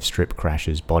they've stripped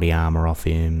Crash's body armour off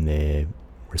him. They're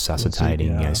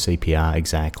resuscitating, CPR,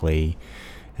 exactly.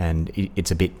 And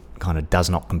it's a bit kind of does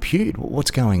not compute.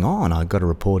 What's going on? I got a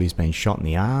report he's been shot in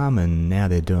the arm, and now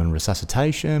they're doing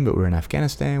resuscitation, but we're in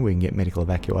Afghanistan. We can get medical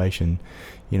evacuation,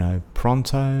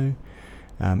 pronto.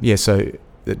 So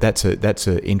that's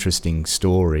an interesting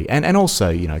story, and also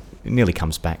it nearly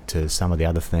comes back to some of the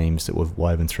other themes that we've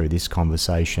woven through this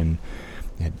conversation.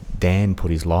 Dan put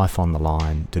his life on the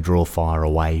line to draw fire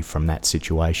away from that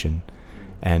situation,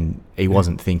 and he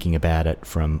wasn't thinking about it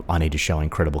from I need to show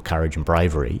incredible courage and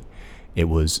bravery. It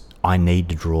was I need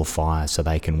to draw fire so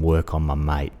they can work on my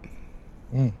mate.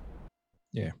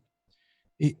 Yeah,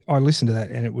 I listened to that,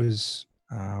 and it was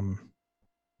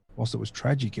whilst it was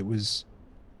tragic, it was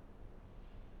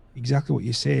exactly what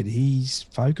you said. His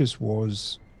focus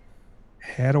was,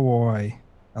 how do I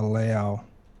allow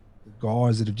the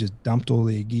guys that have just dumped all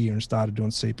their gear and started doing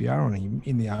CPR on him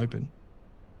in the open,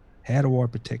 how do I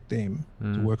protect them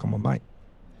to work on my mate?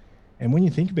 And when you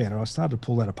think about it, I started to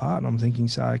pull that apart, and I'm thinking,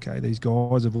 okay, these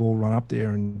guys have all run up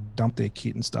there and dumped their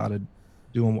kit and started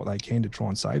doing what they can to try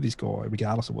and save this guy,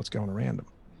 regardless of what's going around them.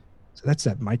 So that's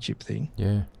that mateship thing.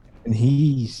 Yeah. And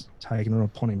he's taken it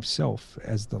upon himself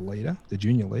as the leader, the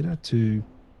junior leader, to,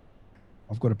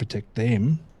 I've got to protect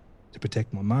them, to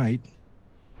protect my mate,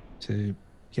 to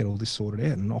get all this sorted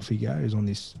out. And off he goes on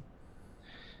this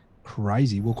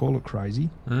crazy, we'll call it crazy,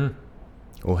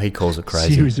 Well, he calls it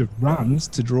crazy. series of runs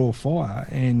to draw fire.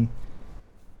 And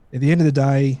at the end of the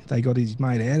day, they got his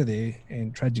mate out of there,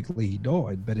 and tragically he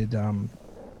died. But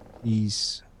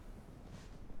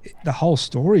the whole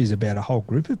story is about a whole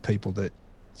group of people that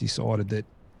decided that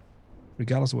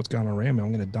regardless of what's going on around me,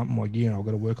 I'm going to dump my gear and I've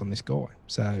got to work on this guy.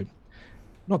 So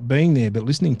not being there, but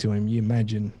listening to him, you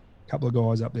imagine a couple of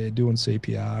guys up there doing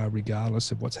CPR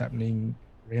regardless of what's happening,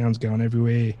 rounds going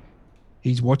everywhere.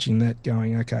 He's watching that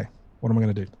going, okay, what am I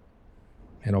going to do?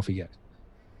 And off he goes.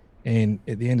 And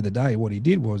at the end of the day, what he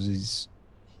did was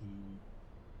he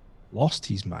lost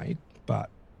his mate, but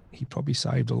he probably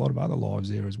saved a lot of other lives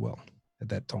there as well at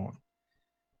that time,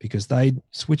 because they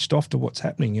switched off to what's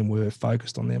happening and were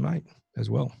focused on their mate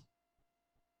as well.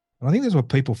 And I think that's what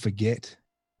people forget.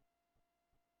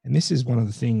 And this is one of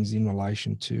the things in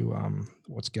relation to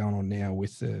what's going on now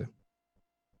with the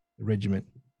regiment.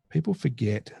 People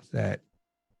forget that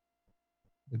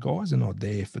the guys are not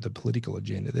there for the political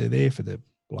agenda. They're there for the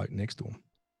bloke next to them.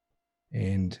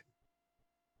 And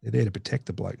they're there to protect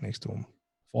the bloke next to them,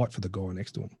 fight for the guy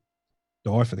next to them,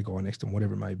 die for the guy next to them,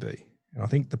 whatever it may be. And I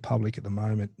think the public at the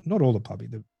moment, not all the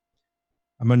public,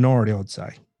 a minority, I'd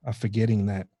say, are forgetting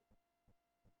that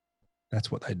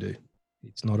that's what they do.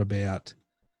 It's not about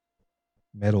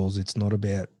medals. It's not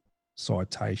about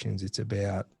citations. It's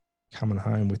about coming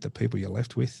home with the people you're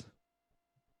left with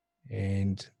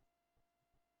and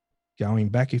going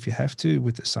back if you have to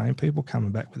with the same people,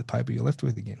 coming back with the people you're left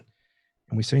with again.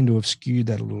 And we seem to have skewed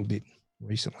that a little bit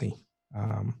recently,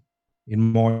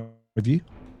 in my view,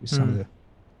 with some of the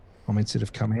comments that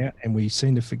have come out. And we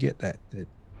seem to forget that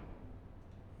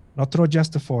not that I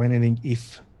justify anything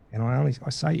if, and I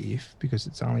say if because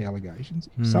it's only allegations.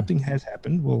 If something has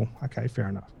happened, well, okay, fair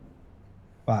enough.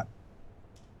 But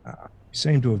we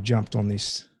seem to have jumped on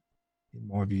this, in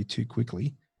my view, too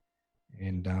quickly.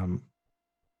 And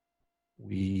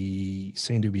we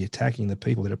seem to be attacking the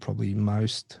people that are probably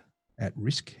most at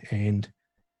risk and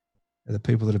are the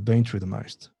people that have been through the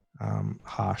most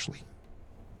harshly.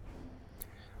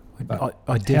 But I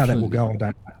how definitely, that will go, I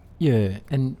don't know. Yeah,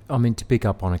 and I mean, to pick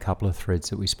up on a couple of threads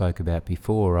that we spoke about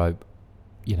before, I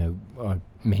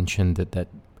mentioned that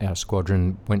our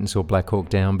squadron went and saw Black Hawk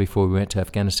Down before we went to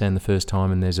Afghanistan the first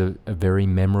time, and there's a very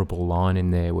memorable line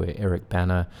in there where Eric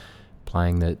Banner,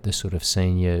 playing the sort of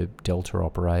senior Delta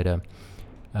operator,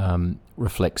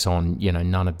 reflects on,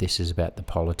 none of this is about the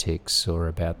politics or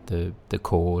about the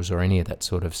cause or any of that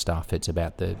sort of stuff. It's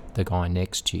about the guy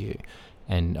next to you.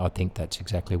 And I think that's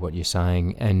exactly what you're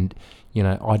saying. And,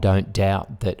 I don't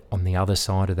doubt that on the other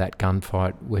side of that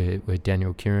gunfight where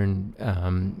Daniel Kieran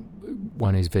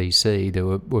won his VC, there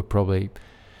were probably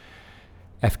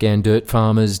Afghan dirt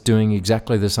farmers doing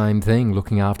exactly the same thing,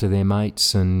 looking after their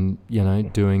mates and,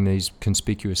 doing these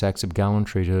conspicuous acts of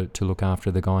gallantry to look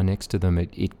after the guy next to them.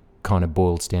 It kind of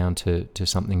boils down to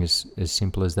something as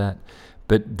simple as that.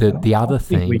 But the other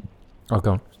thing... Oh,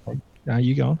 go on. No,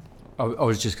 you go on. I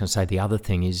was just going to say the other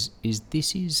thing is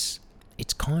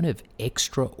it's kind of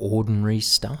extraordinary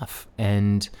stuff,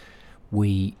 and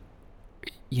we've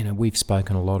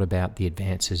spoken a lot about the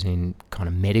advances in kind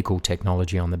of medical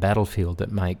technology on the battlefield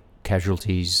that make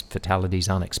casualties, fatalities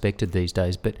unexpected these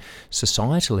days, but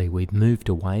societally we've moved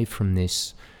away from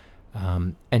this,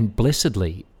 and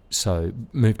blessedly so,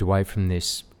 moved away from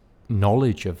this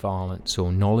knowledge of violence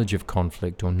or knowledge of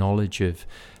conflict or knowledge of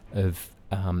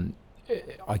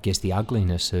I guess the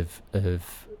ugliness of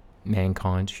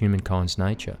humankind's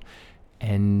nature,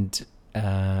 and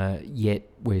yet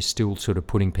we're still sort of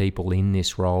putting people in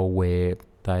this role where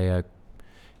they are,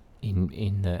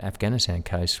 in the Afghanistan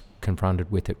case,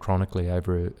 confronted with it chronically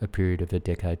over a period of a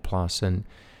decade plus, and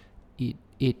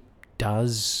it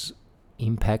does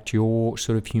impact your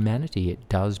sort of humanity. It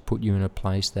does put you in a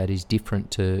place that is different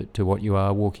to what you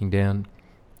are walking down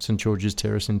St George's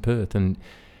Terrace in Perth, and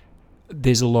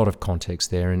there's a lot of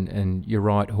context there, and you're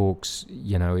right, Hawks.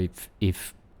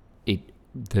 If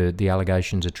the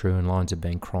allegations are true and lines have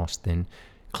been crossed, then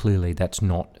clearly that's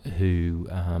not who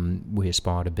we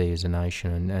aspire to be as a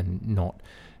nation, and not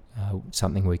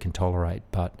something we can tolerate.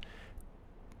 But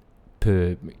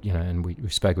and we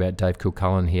spoke about Dave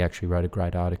Kilcullen. He actually wrote a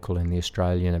great article in The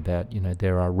Australian about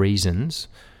there are reasons,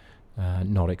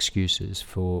 not excuses,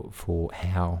 for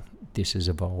how this has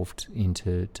evolved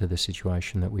into the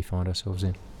situation that we find ourselves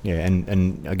in. Yeah,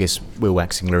 and I guess we're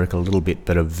waxing lyrical a little bit,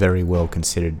 but a very well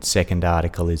considered second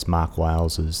article is Mark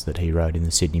Wales's that he wrote in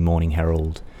the Sydney Morning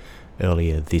Herald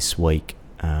earlier this week.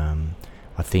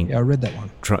 I think I read that one.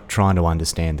 Trying to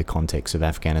understand the context of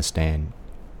Afghanistan,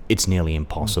 it's nearly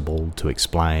impossible to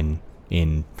explain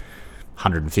in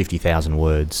 150,000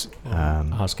 words.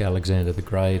 Ask Alexander the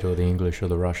Great or the English or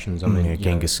the Russians. I mean,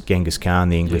 Genghis Khan,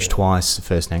 the English twice, the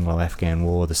First Anglo-Afghan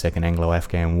War, the Second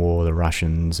Anglo-Afghan War, the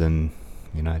Russians, and,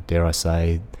 dare I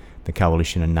say, the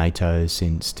coalition and NATO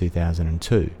since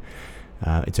 2002.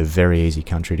 It's a very easy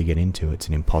country to get into. It's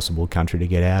an impossible country to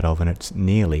get out of, and it's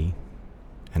nearly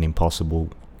an impossible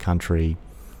country,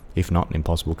 if not an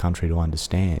impossible country, to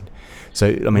understand. So,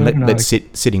 I mean, let's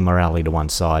sitting morality to one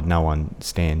side. No one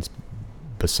stands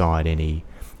beside any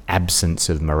absence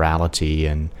of morality,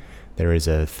 and there is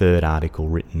a third article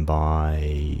written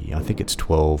by, I think it's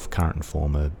 12 current and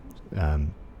former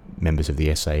members of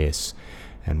the SAS,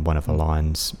 and one of the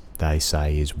lines they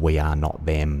say is, "We are not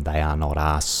them, they are not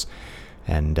us."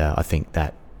 And I think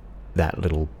that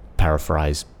little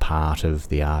paraphrased part of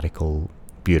the article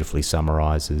beautifully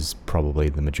summarises probably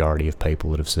the majority of people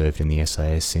that have served in the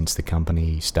SAS since the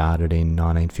company started in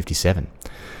 1957.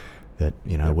 That,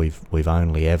 we've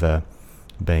only ever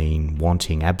been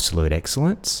wanting absolute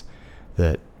excellence,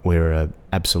 that we're a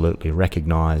absolutely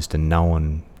recognised and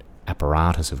known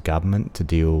apparatus of government to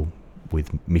deal with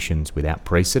missions without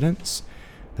precedence,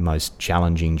 the most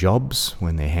challenging jobs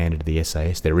when they're handed to the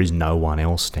SAS. There is no one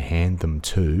else to hand them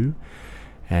to.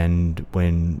 And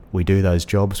when we do those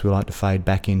jobs, we like to fade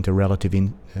back into relative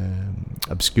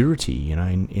obscurity,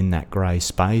 in that grey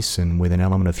space, and with an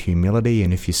element of humility.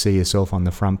 And if you see yourself on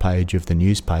the front page of the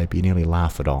newspaper, you nearly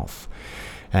laugh it off.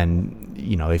 And,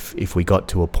 if we got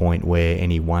to a point where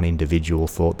any one individual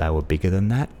thought they were bigger than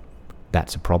that,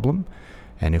 that's a problem.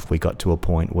 And if we got to a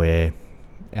point where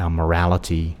our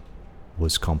morality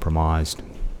was compromised,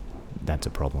 that's a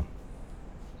problem.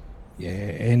 Yeah,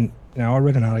 and I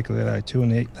read an article the other day too,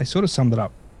 and they sort of summed it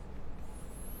up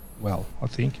well, I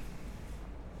think.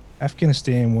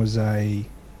 Afghanistan was a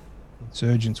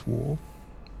insurgents war.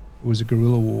 It was a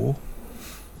guerrilla war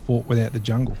fought without the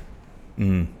jungle.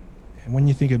 Mm. And when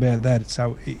you think about that,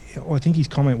 I think his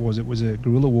comment was it was a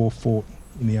guerrilla war fought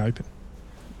in the open,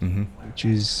 mm-hmm. which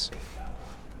is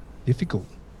difficult.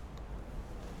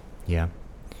 Yeah.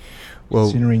 Well,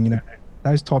 considering,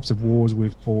 those types of wars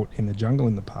we've fought in the jungle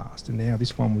in the past, and now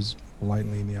this one was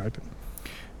blatantly in the open.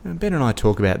 Ben and I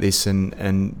talk about this,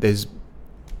 and there's,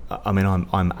 I mean,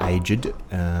 I'm aged,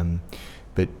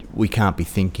 but we can't be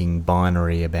thinking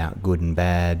binary about good and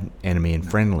bad, enemy and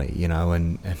friendly,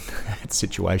 and that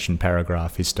situation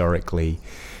paragraph historically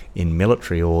in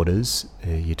military orders,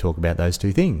 you talk about those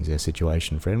two things,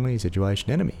 situation friendly, situation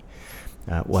enemy.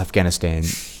 Well, Afghanistan,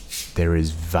 there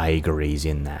is vagaries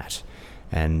in that.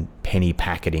 And penny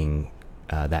packeting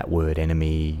that word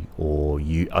enemy, or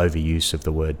overuse of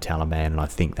the word Taliban, and I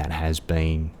think that has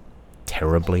been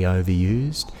terribly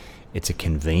overused. It's a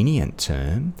convenient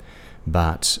term,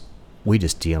 but we're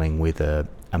just dealing with a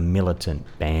militant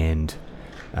band.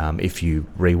 If you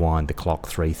rewind the clock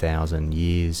 3,000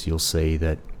 years, you'll see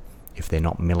that if they're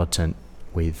not militant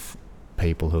with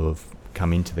people who have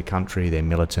come into the country, they're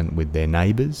militant with their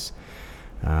neighbours.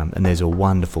 And there's a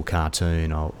wonderful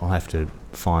cartoon, I'll have to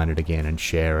find it again and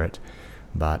share it,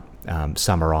 but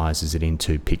summarises it in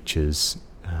two pictures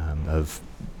of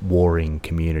warring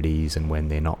communities, and when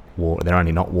they're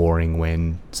only not warring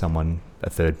when a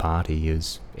third party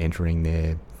is entering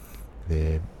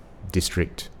their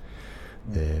district,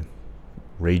 their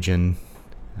region,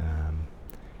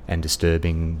 and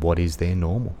disturbing what is their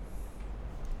normal.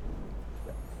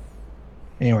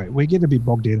 Anyway, we get a bit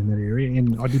bogged down in that area,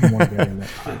 and I didn't want to go in that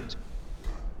part.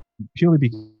 Purely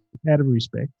because, out of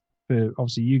respect for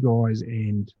obviously you guys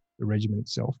and the regiment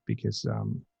itself, because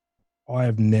I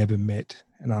have never met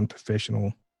an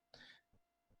unprofessional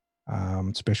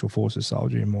special forces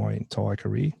soldier in my entire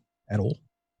career at all.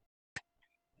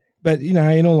 But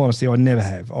in all honesty, I never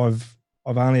have. I've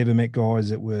only ever met guys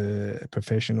that were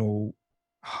professional,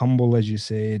 humble, as you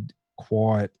said,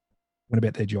 quiet, went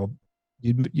about their job.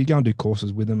 You go and do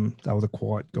courses with them. They were the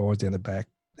quiet guys down the back,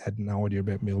 had no idea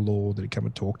about mill law, that had come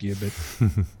and talk to you, but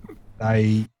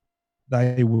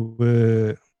they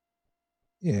were,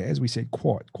 as we said,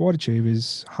 quiet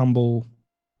achievers, humble,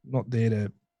 not there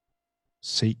to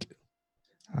seek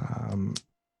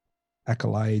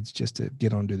accolades, just to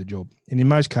get on and do the job. And in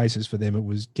most cases for them, it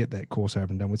was get that course over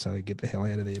and done with so they get the hell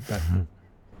out of there.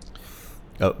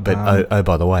 But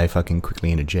by the way, if I can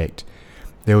quickly interject,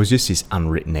 There was just this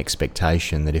unwritten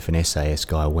expectation that if an SAS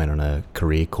guy went on a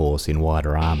career course in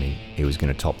wider army, he was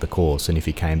going to top the course. And if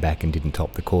he came back and didn't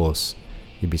top the course,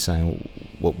 you'd be saying,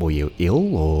 "What, were you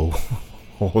ill, or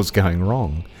what was going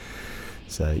wrong?"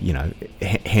 So, you know,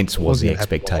 hence was the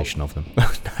expectation of them. No,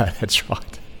 that's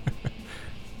right.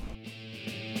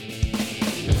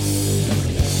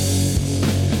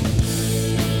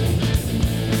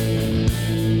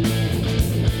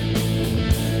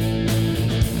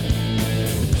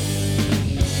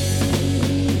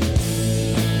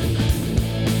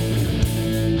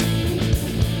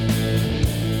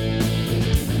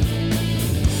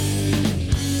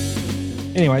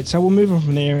 Anyway, so we'll move on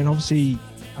from there, and obviously,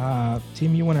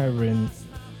 Tim, you went over and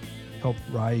helped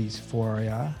raise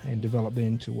 4AR and develop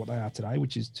them to what they are today,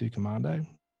 which is 2 Commando.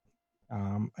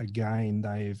 Again,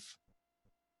 they've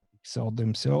excelled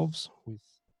themselves with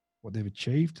what they've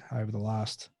achieved over the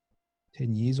last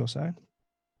 10 years or so.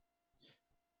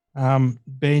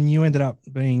 Ben, you ended up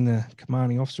being the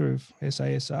commanding officer of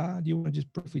SASR. Do you want to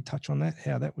just briefly touch on that,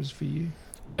 how that was for you?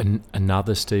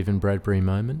 Another Stephen Bradbury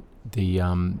moment.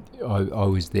 I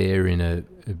was there in a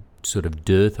sort of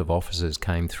dearth of officers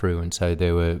came through, and so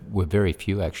there were very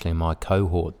few actually in my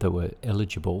cohort that were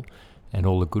eligible, and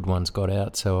all the good ones got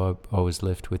out, so I was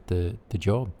left with the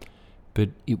job.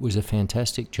 But it was a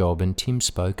fantastic job, and Tim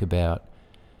spoke about,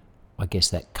 I guess,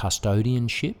 that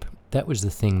custodianship. That was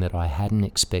the thing that I hadn't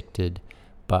expected,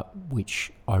 but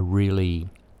which I really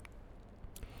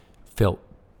felt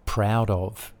proud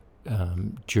of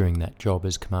during that job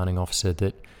as commanding officer,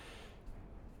 that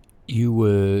you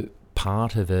were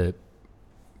part of a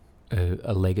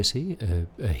legacy,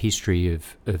 a history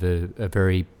of a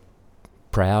very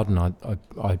proud, and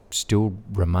I still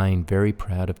remain very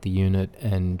proud of the unit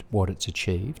and what it's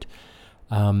achieved,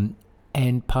 and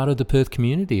part of the Perth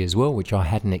community as well, which I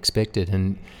hadn't expected.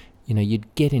 And you know,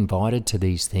 you'd get invited to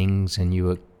these things, and you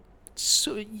were,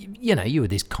 you were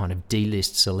this kind of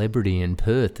D-list celebrity in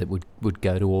Perth that would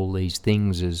go to all these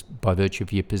things as by virtue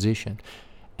of your position.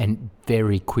 And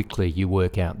very quickly you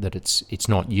work out that it's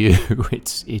not you,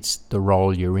 it's the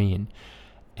role you're in.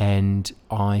 And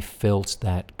I felt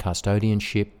that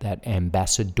custodianship, that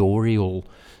ambassadorial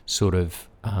sort of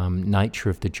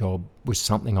nature of the job was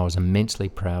something I was immensely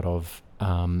proud of.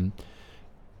 And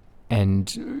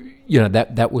you know,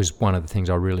 that was one of the things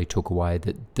I really took away,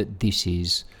 that this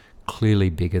is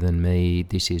clearly bigger than me.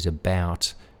 This is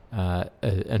about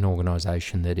an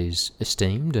organisation that is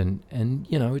esteemed, and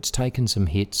you know, it's taken some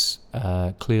hits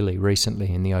clearly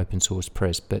recently in the open source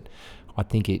press, but I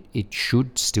think it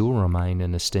should still remain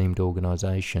an esteemed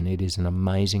organisation. It is an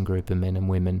amazing group of men and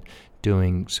women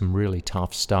doing some really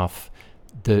tough stuff,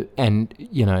 and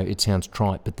you know, it sounds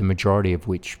trite, but the majority of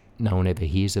which no one ever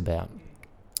hears about.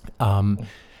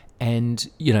 And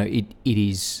you know, it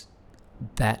is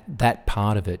that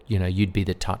part of it. You know, you'd be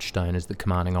the touchstone as the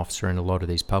commanding officer in a lot of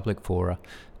these public fora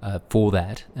for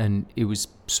that, and it was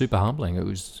super humbling.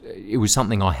 It was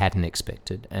something I hadn't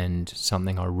expected, and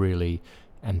something I really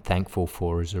am thankful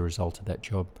for as a result of that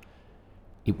job.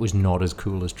 It was not as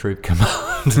cool as Troop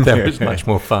Command. That was much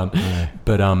more fun. Yeah.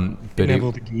 But but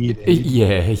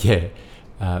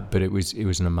it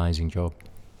was an amazing job.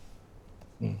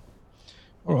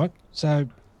 All right. So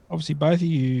obviously both of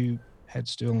you had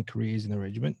sterling careers in the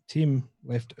regiment. Tim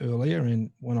left earlier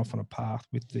and went off on a path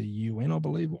with the UN, I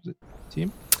believe, was it,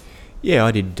 Tim? Yeah,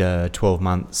 I did 12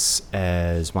 months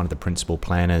as one of the principal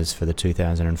planners for the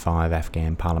 2005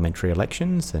 Afghan parliamentary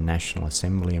elections, the National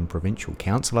Assembly and Provincial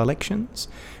Council elections,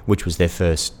 which was their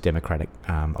first democratic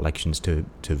elections to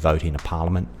vote in a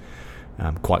parliament.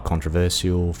 Quite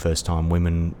controversial. First time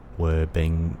women were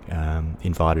being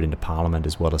invited into parliament,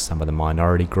 as well as some of the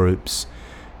minority groups,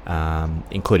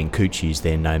 including Coochies,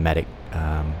 their nomadic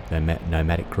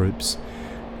groups.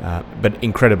 But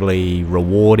incredibly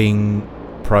rewarding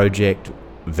project,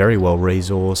 very well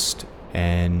resourced,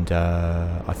 and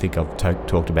I think I've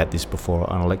talked about this before.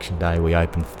 On election day, we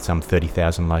opened some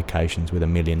 30,000 locations with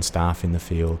 1 million staff in the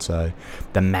field. So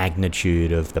the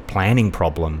magnitude of the planning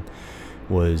problem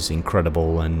was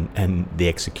incredible, and the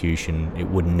execution, it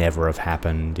would never have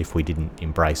happened if we didn't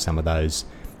embrace some of those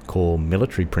core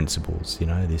military principles. You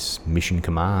know, this mission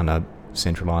command, a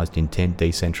centralised intent,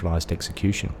 decentralised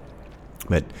execution.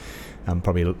 But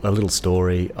probably a little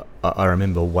story. I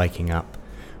remember waking up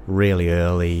really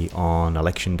early on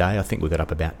election day. I think we got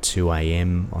up about 2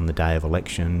 a.m. on the day of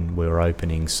election. We were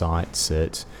opening sites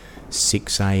at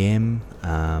 6 a.m.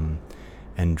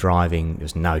 And driving.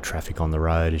 There's no traffic on the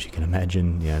road, as you can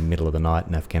imagine. You know, middle of the night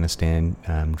in Afghanistan,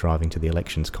 driving to the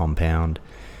elections compound,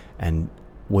 and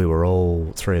we were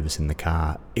all three of us in the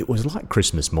car. It was like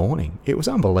Christmas morning. It was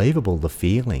unbelievable, the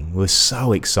feeling. We were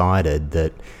so excited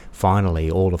that finally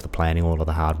all of the planning, all of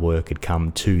the hard work had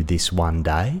come to this one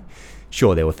day.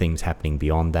 Sure, there were things happening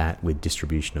beyond that with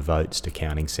distribution of votes to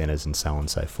counting centres and so on and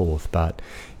so forth, but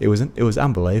it was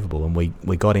unbelievable. And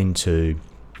we got into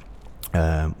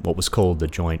what was called the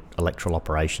Joint Electoral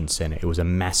Operations Centre. It was a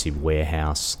massive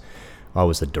warehouse. I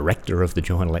was the director of the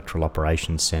Joint Electoral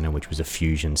Operations Centre, which was a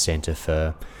fusion centre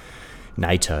for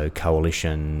NATO,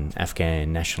 coalition,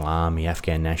 Afghan National Army,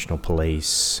 Afghan National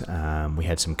Police. We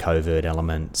had some covert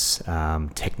elements,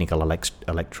 technical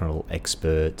electoral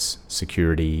experts,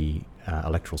 security,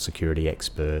 electoral security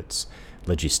experts,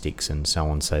 logistics, and so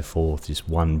on and so forth. Just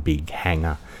one big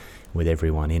hangar with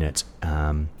everyone in it.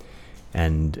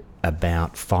 And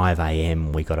about 5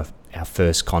 a.m. we got our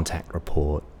first contact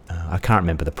report. I can't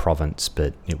remember the province,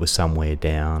 but it was somewhere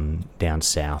down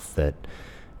south that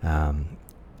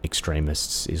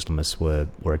extremists, Islamists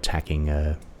were attacking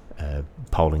a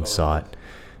polling site.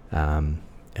 And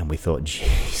we thought,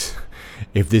 geez,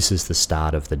 if this is the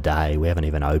start of the day, we haven't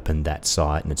even opened that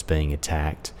site and it's being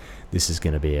attacked, this is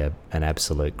going to be an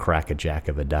absolute crackerjack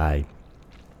of a day.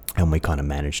 And we kind of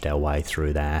managed our way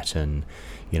through that, and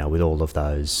with all of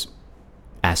those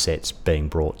assets being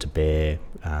brought to bear,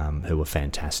 who were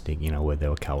fantastic, where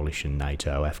there were coalition,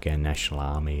 NATO, Afghan National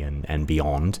Army and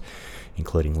beyond,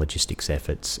 including logistics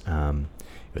efforts.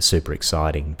 It was super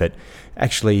exciting. But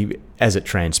actually, as it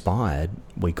transpired,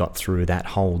 we got through that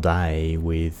whole day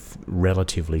with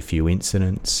relatively few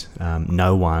incidents.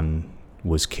 No one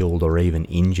was killed or even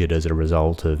injured as a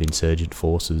result of insurgent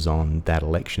forces on that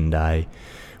election day,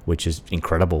 which is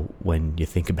incredible when you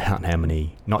think about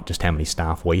not just how many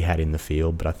staff we had in the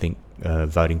field, but I think a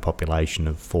voting population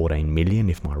of 14 million,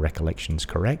 if my recollection's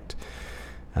correct.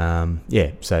 So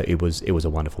it was a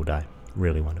wonderful day,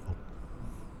 really wonderful.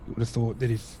 You would have thought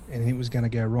that if anything was going to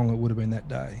go wrong, it would have been that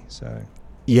day. So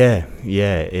Yeah,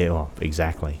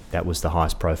 exactly. That was the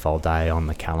highest profile day on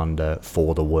the calendar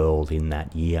for the world in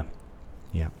that year.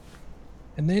 Yeah.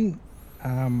 And then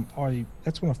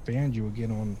that's when I found you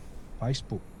again on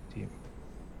Facebook, Tim,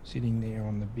 sitting there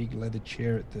on the big leather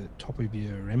chair at the top of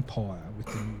your empire with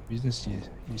the new business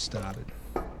you started.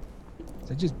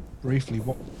 So just briefly,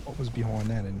 what was behind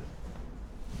that and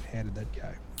how did that go?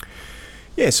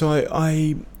 Yeah, so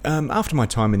I after my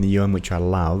time in the UN, which I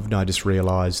loved, I just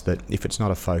realised that if it's not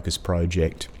a focus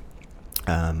project,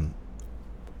 I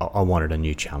wanted a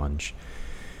new challenge.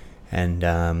 And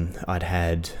I'd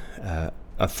had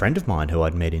a friend of mine who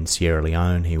I'd met in Sierra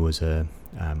Leone. He was a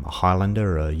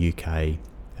Highlander, a UK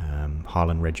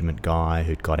Highland Regiment guy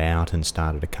who'd got out and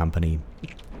started a company.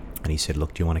 And he said,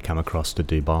 look, do you want to come across to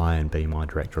Dubai and be my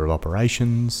director of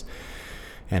operations?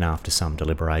 And after some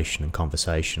deliberation and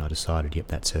conversation, I decided, yep,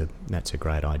 that's a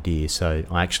great idea. So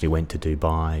I actually went to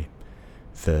Dubai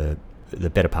for the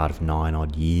better part of 9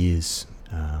 odd years,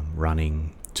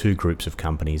 running 2 groups of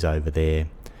companies over there,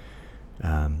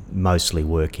 mostly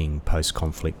working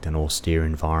post-conflict and austere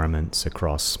environments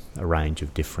across a range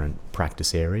of different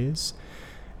practice areas.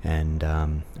 And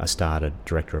I started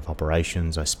director of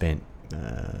operations. I spent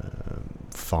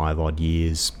 5 odd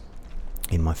years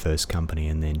in my first company,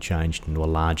 and then changed into a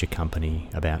larger company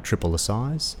about triple the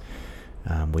size,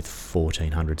 with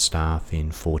 1,400 staff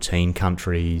in 14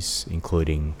 countries,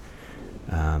 including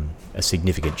a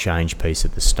significant change piece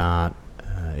at the start.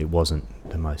 It wasn't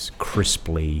the most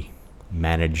crisply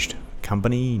managed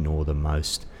company, nor the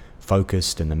most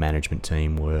focused, and the management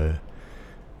team were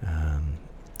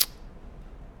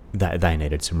they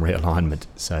needed some realignment.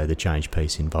 So the change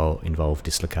piece involved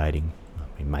dislocating,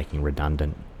 making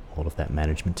redundant all of that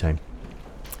management team,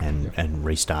 and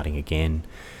restarting again.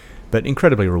 But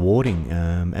incredibly rewarding.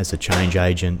 As a change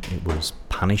agent, it was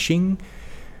punishing.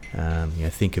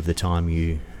 Think of the time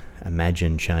you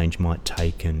imagine change might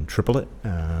take and triple it,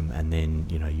 and then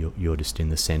you're just in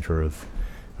the centre of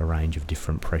a range of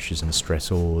different pressures and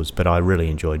stressors. But I really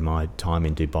enjoyed my time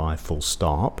in Dubai, full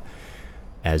stop.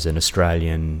 As an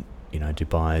Australian,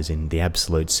 Dubai is in the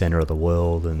absolute centre of the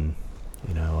world, and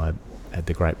I had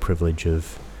the great privilege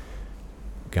of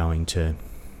going to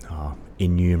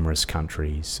innumerous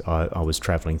countries. I was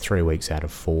travelling 3 weeks out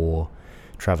of 4,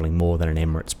 travelling more than an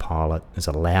Emirates pilot is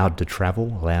allowed to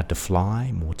travel, allowed to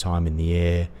fly, more time in the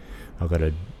air. I got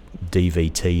a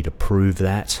DVT to prove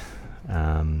that.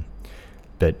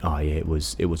 It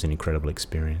was an incredible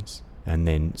experience. And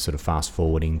then sort of fast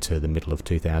forwarding to the middle of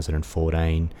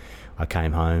 2014, I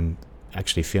came home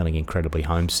actually feeling incredibly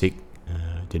homesick.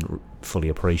 Didn't fully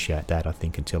appreciate that, I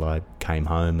think, until I came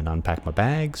home and unpacked my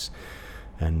bags,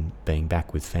 and being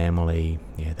back with family.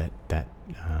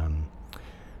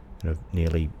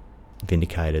 nearly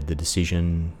vindicated the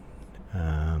decision.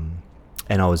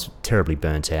 And I was terribly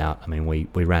burnt out. I mean,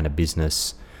 we ran a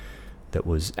business that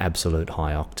was absolute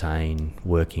high octane,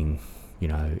 working,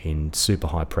 in super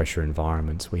high pressure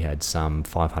environments. We had some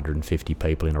 550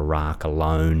 people in Iraq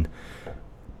alone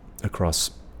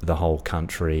across the whole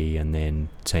country, and then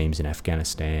teams in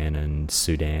Afghanistan and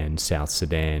Sudan, South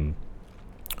Sudan,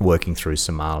 working through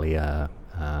Somalia,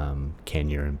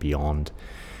 Kenya and beyond.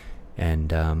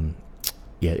 And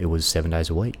it was 7 days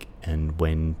a week. And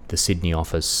when the Sydney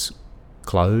office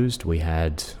closed, we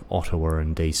had Ottawa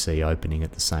and DC opening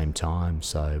at the same time,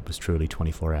 so it was truly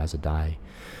 24 hours a day.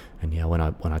 And when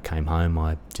I came home,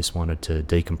 I just wanted to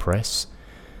decompress,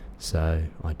 so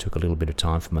I took a little bit of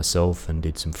time for myself and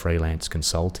did some freelance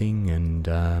consulting, and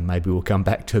maybe we'll come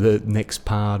back to the next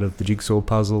part of the jigsaw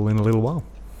puzzle in a little while.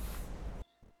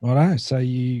 Righto, so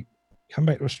you come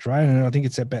back to Australia, and I think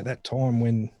it's about that time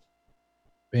when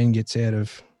Ben gets out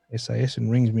of SAS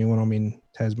and rings me when I'm in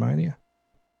Tasmania.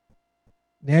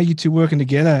 Now you two working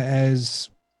together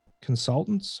as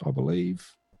consultants, I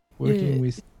believe, working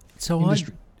with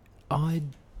industry. I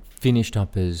finished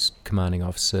up as commanding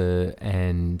officer,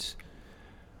 and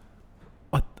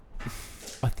I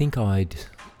think I'd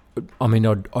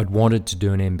wanted to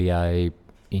do an MBA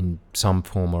in some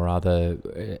form or other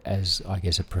as, I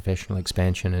guess, a professional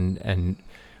expansion, and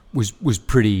was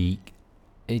pretty.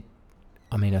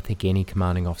 I think any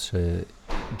commanding officer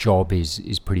job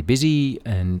is pretty busy,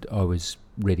 and I was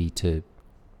ready to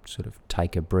sort of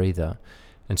take a breather,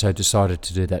 and so I decided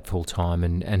to do that full time,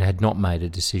 and had not made a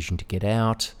decision to get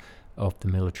out of the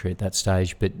military at that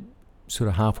stage, but sort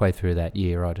of halfway through that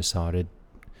year I decided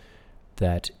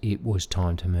that it was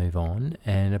time to move on,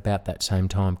 and about that same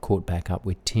time caught back up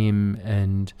with Tim,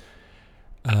 and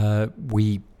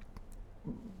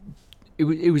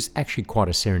it was actually quite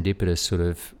a serendipitous sort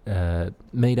of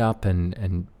meet up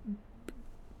and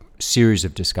series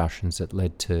of discussions that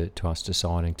led to us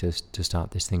deciding to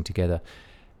start this thing together.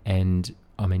 And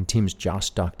I mean, Tim's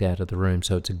just ducked out of the room,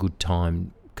 so it's a good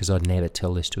time, because I'd never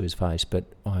tell this to his face, but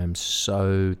I am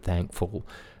so thankful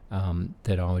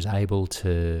that I was able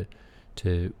to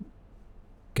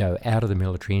go out of the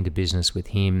military into business with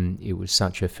him. It was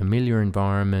such a familiar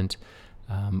environment,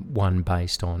 one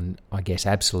based on, I guess,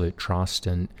 absolute trust,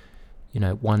 and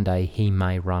one day he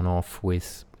may run off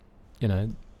with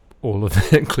all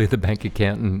of it, clear the bank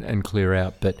account and clear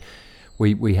out, but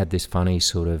we had this funny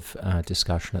sort of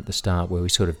discussion at the start where we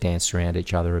sort of danced around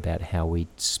each other about how we'd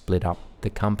split up the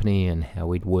company and how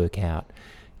we'd work out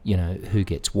who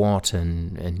gets what,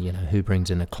 and who brings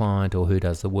in a client or who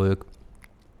does the work.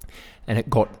 And it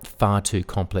got far too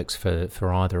complex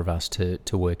for either of us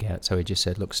to work out. So we just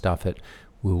said, look, stuff it.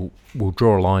 We'll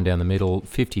draw a line down the middle,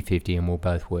 50-50, and we'll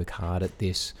both work hard at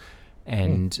this.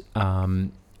 And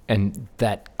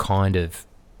that kind of,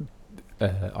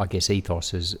 I guess,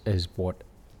 ethos is what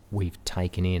we've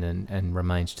taken in and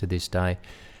remains to this day.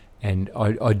 And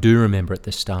I do remember at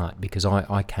the start, because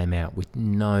I came out with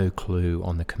no clue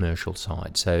on the commercial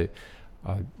side. So,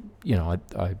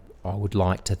 I would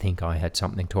like to think I had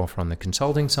something to offer on the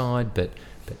consulting side, but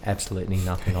absolutely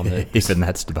nothing on the... Even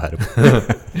that's debatable.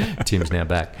 Tim's now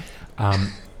back.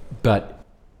 But,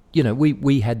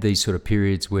 we had these sort of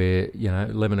periods where,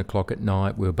 11 o'clock at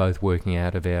night, we were both working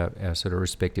out of our sort of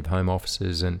respective home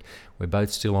offices, and we're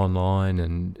both still online.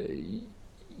 And,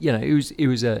 it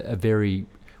was a very...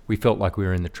 We felt like we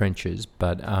were in the trenches,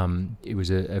 but it was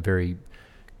a very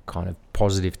kind of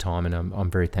positive time, and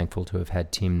I'm very thankful to have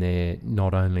had Tim there,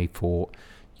 not only for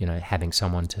having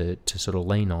someone to sort of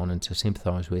lean on and to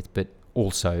sympathise with, but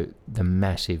also the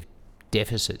massive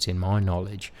deficits in my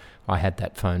knowledge. I had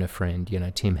that phone a friend.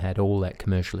 Tim had all that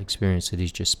commercial experience that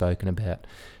he's just spoken about,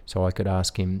 so I could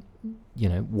ask him,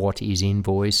 what is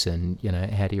invoice, and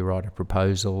how do you write a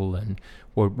proposal, and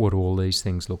what do all these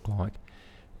things look like.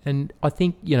 And I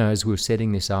think, as we were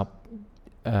setting this up,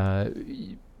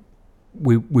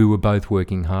 we were both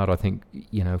working hard. I think,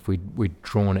 if we'd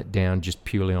drawn it down just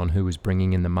purely on who was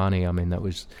bringing in the money, I mean,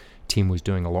 Tim was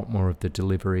doing a lot more of the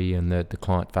delivery and the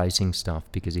client-facing stuff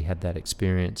because he had that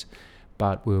experience.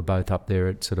 But we were both up there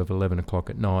at sort of 11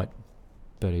 o'clock at night,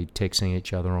 but texting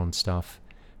each other on stuff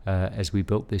as we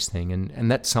built this thing. And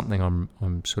that's something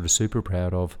I'm sort of super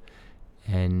proud of.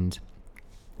 And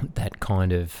that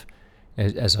kind of...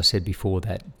 As I said before,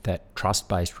 that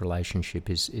trust-based relationship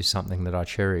is something that I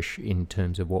cherish in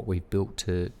terms of what we've built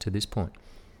to this point.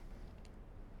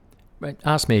 But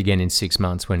ask me again in 6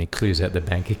 months when he clears out the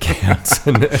bank accounts.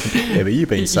 Yeah, but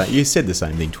you said the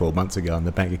same thing 12 months ago, and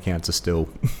the bank accounts are still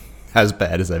as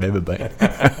bad as they've ever been.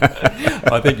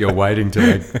 I think you're waiting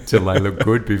till they look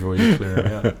good before you clear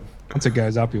them out. Once it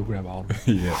goes up, you'll grab hold of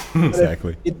it. Yeah,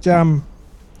 exactly.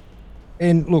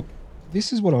 And look,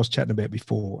 this is what I was chatting about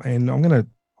before, and I'm gonna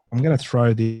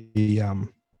throw the because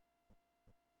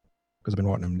I've been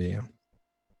writing them down.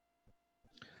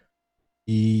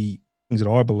 The things that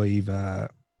I believe are,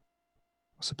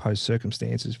 I suppose,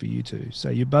 circumstances for you two. So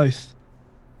you both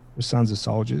were sons of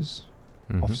soldiers,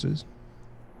 officers.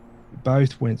 You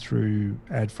both went through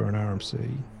AD for an RMC.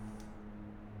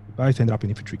 You both ended up in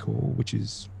infantry corps, which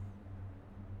is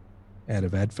out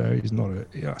of ADFO is not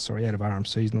out of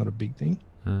RMC is not a big thing.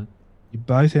 You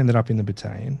both ended up in the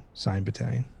battalion, same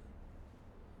battalion.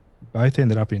 You both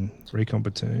ended up in recon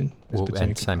platoon.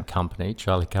 And same company,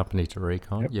 Charlie Company to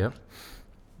recon. Yep.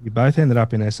 You both ended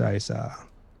up in SASR.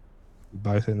 You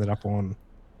both ended up on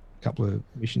a couple of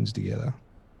missions together.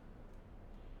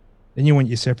 Then you went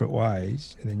your separate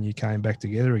ways, and then you came back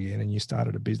together again, and you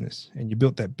started a business, and you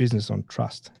built that business on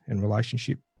trust and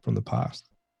relationship from the past.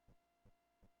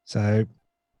 So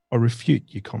I refute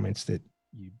your comments that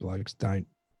you blokes don't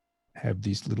have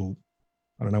this little,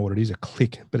 I don't know what it is, a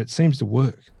click, but it seems to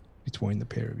work between the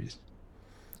pair of you.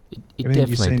 It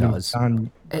definitely does.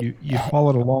 You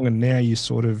followed along, and now you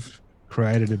sort of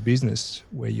created a business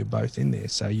where you're both in there.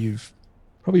 So you've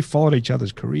probably followed each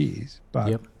other's careers,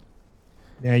 but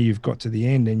now you've got to the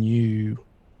end and you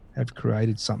have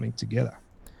created something together.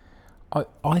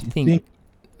 I think,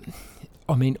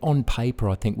 I mean, on paper,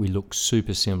 I think we look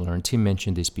super similar, and Tim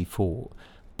mentioned this before,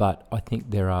 but I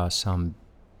think there are some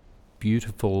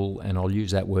beautiful, and I'll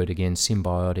use that word again,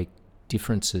 symbiotic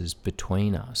differences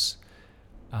between us.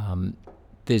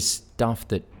 There's stuff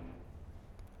that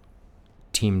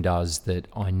Tim does that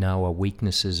I know are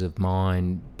weaknesses of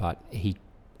mine, but he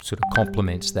sort of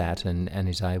complements that and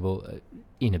is able,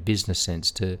 in a business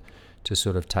sense, to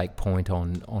sort of take point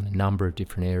on a number of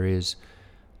different areas.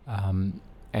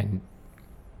 And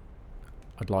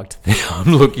I'd like to think,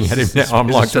 I'm looking at him now, I'm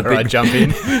like to I jump in.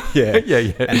 Yeah.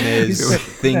 And there's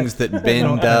things that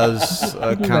Ben does.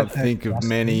 I can't think of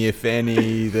many, if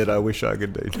any, that I wish I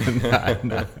could do.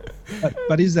 No.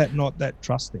 But is that not that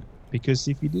trusting? Because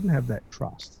if you didn't have that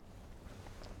trust,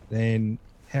 then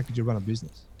how could you run a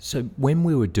business? So when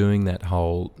we were doing that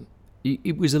whole,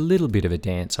 it was a little bit of a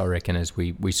dance, I reckon, as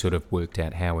we sort of worked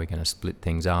out how we're going to split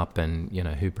things up and, you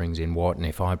know, who brings in what. And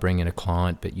if I bring in a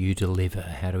client but you deliver,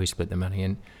 how do we split the money?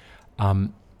 And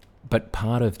but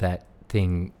part of that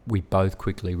thing, we both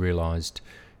quickly realised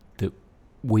that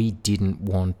we didn't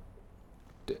want,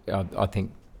 I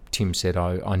think Tim said,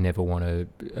 I never want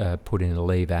to put in a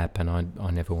leave app, and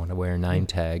I never want to wear a name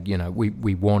tag. You know,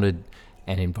 we wanted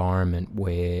an environment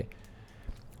where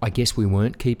I guess we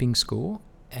weren't keeping score.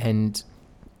 And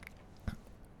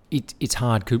it's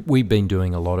hard because we've been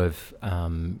doing a lot of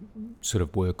sort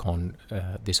of work on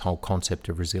this whole concept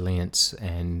of resilience,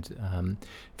 and in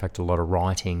fact a lot of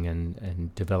writing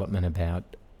and development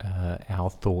about our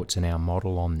thoughts and our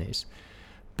model on this.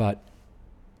 But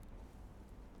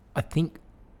I think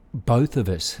both of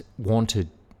us wanted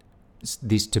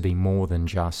this to be more than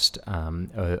just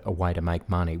a way to make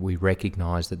money. We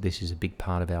recognise that this is a big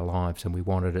part of our lives, and we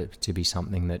wanted it to be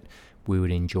something that we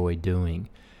would enjoy doing.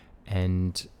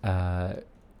 And I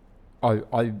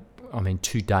mean,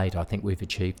 to date, I think we've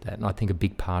achieved that. And I think a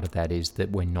big part of that is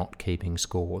that we're not keeping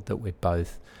score, that we're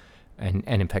both, and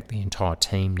in fact the entire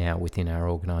team now within our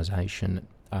organisation,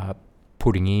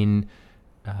 putting in,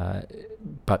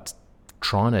 but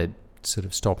trying to sort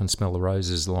of stop and smell the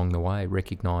roses along the way,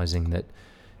 recognising that,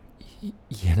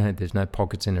 you know, there's no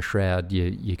pockets in a shroud.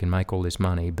 You can make all this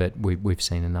money, but we've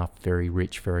seen enough very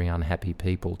rich, very unhappy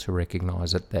people to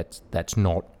recognise that that's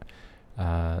not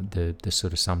the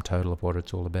sort of sum total of what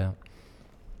it's all about.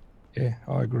 Yeah,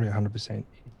 I agree 100%.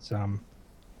 It's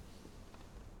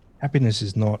happiness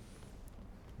is not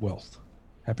wealth.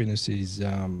 Happiness is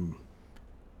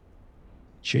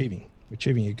achieving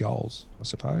your goals, I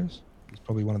suppose. It's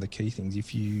probably one of the key things.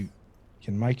 If you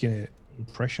can make an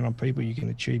impression on people, you can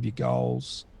achieve your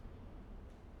goals,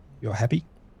 you're happy.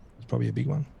 It's probably a big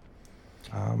one.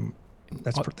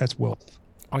 That's wealth.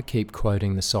 I keep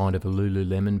quoting the side of a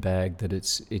Lululemon bag that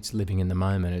it's living in the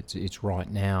moment. It's right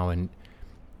now. And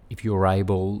if you're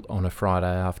able on a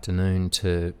Friday afternoon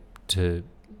to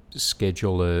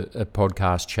schedule a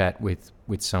podcast chat with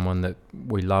someone that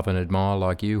we love and admire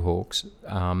like you, Hawks,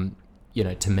 you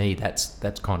know, to me that's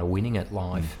kind of winning at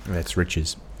life. That's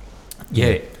riches.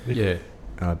 Yeah. Been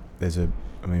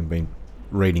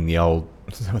reading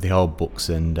some of the old books,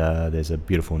 and there's a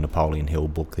beautiful Napoleon Hill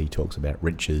book that he talks about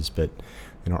riches, but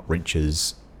they're not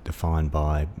riches defined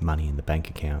by money in the bank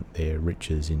account. They're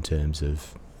riches in terms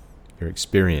of your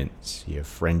experience, your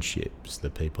friendships,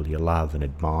 the people you love and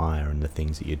admire, and the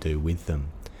things that you do with them.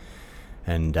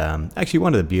 And actually,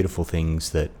 one of the beautiful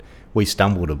things that we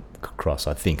stumbled across,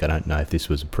 I don't know if this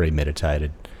was a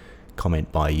premeditated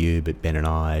comment by you, but Ben and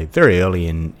I, very early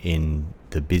in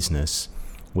the business,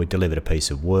 we delivered a piece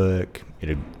of work. It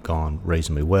had gone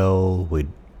reasonably well. We'd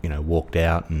walked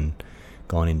out and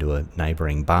gone into a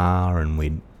neighbouring bar, and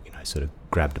we'd sort of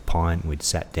grabbed a pint and we'd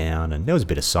sat down, and there was a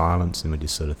bit of silence, and we're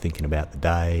just sort of thinking about the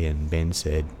day. And Ben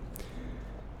said,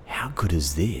 "How good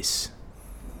is this?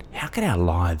 How can our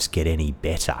lives get any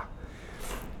better?"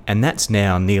 And that's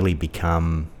now nearly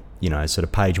become, sort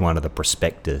of page one of the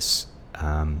prospectus.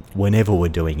 Whenever we're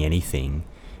doing anything,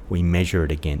 we measure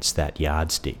it against that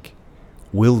yardstick.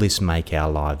 Will this make our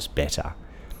lives better?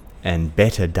 And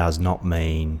better does not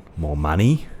mean more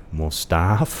money, more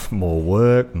staff, more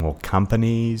work, more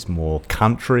companies, more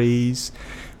countries,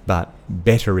 but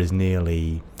better is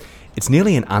nearly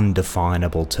an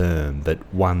undefinable term, but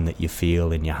one that you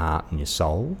feel in your heart and your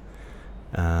soul.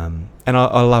 And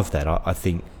I love that. I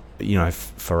think,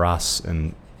 for us,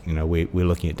 and, we're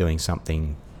looking at doing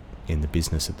something in the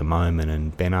business at the moment,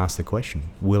 and Ben asked the question,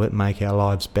 will it make our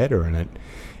lives better? And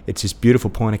it's this beautiful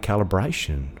point of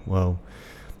calibration. Well,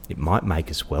 it might make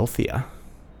us wealthier.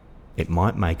 It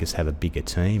might make us have a bigger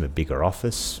team, a bigger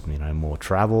office, more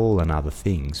travel and other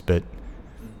things. But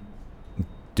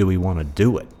do we want to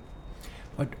do it?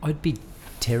 I'd be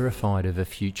terrified of a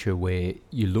future where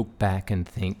you look back and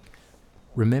think,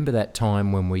 remember that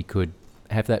time when we could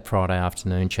have that Friday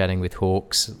afternoon chatting with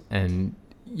Hawks, and,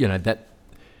 that...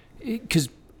 Because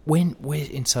when we're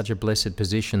in such a blessed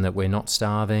position that we're not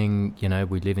starving,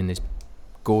 we live in this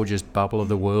gorgeous bubble of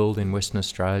the world in Western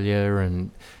Australia,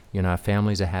 and, our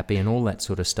families are happy and all that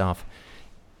sort of stuff.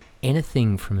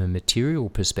 Anything from a material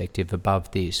perspective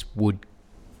above this would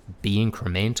be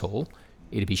incremental.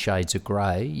 It'd be shades of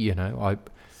grey.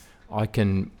 I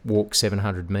can walk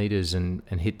 700 metres and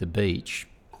hit the beach.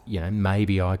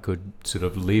 Maybe I could sort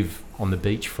of live on the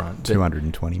beachfront.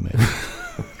 220 metres.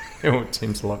 It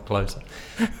seems a lot closer.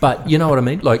 But you know what I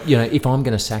mean? Like, if I'm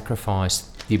going to sacrifice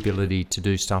the ability to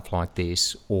do stuff like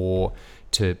this, or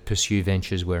to pursue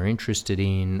ventures we're interested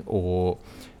in, or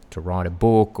to write a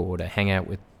book, or to hang out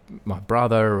with my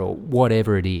brother, or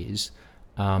whatever it is,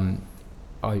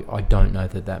 I don't know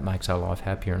that makes our life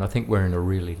happier. And I think we're in a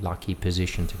really lucky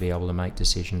position to be able to make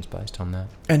decisions based on that.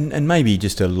 And maybe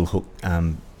just a little hook,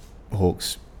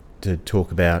 Hawks, to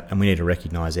talk about, and we need to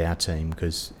recognise our team,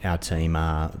 because our team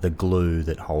are the glue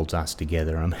that holds us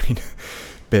together. I mean,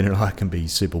 Ben and I can be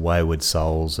super wayward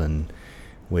souls, and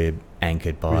we're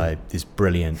anchored by this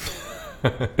brilliant...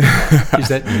 Is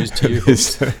that news to you?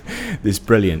 this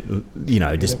brilliant,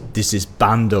 this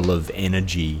bundle of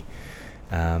energy.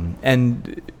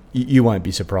 And you won't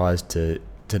be surprised to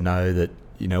know that,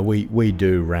 we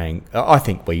do rank... I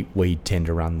think we tend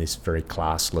to run this very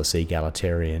classless,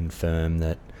 egalitarian firm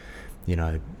that,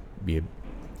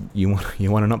 you want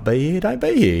to not be here, don't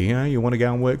be here. You want to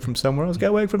go and work from somewhere else,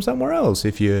 go work from somewhere else.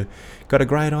 If you got a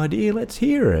great idea, let's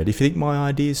hear it. If you think my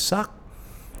ideas suck,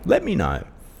 let me know.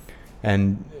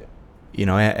 And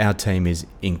our team is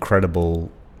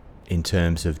incredible in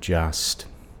terms of just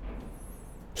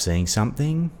seeing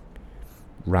something,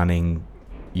 running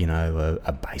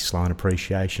a baseline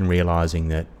appreciation, realizing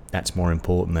that that's more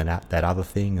important than that other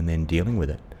thing, and then dealing with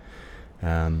it.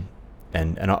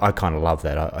 And I kind of love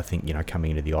that. I think,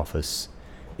 coming into the office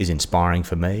is inspiring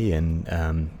for me,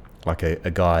 and like a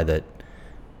guy that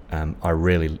I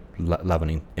really love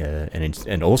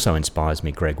and also inspires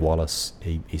me, Greg Wallace.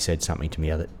 He said something to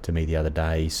me the other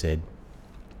day. He said,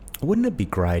 "Wouldn't it be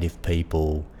great if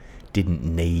people didn't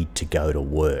need to go to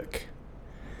work?"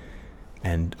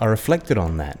 And I reflected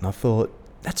on that, and I thought,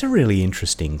 that's a really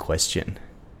interesting question.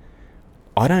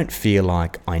 I don't feel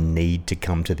like I need to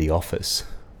come to the office.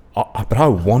 But I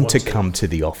want to come to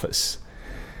the office,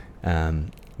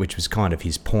 which was kind of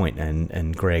his point.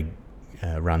 And Greg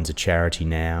runs a charity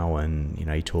now, and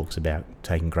he talks about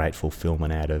taking great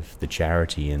fulfillment out of the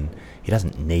charity, and he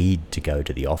doesn't need to go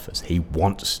to the office. He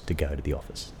wants to go to the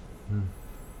office.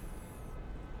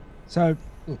 So,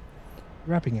 look,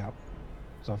 wrapping up,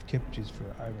 because I've kept you for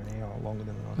over an hour longer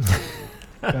than I thought.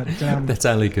 But that's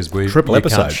only because we triple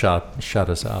episode. Can't shut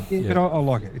us up. Yeah, but I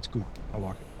like it. It's good. I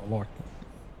like it. I like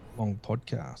long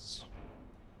podcasts.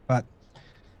 But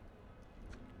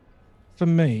for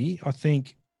me, I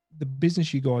think the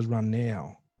business you guys run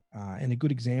now, and a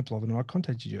good example of it, and I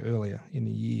contacted you earlier in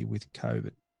the year with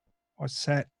COVID, I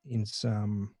sat in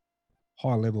some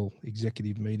high-level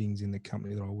executive meetings in the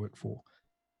company that I work for.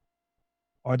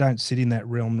 I don't sit in that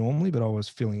realm normally, but I was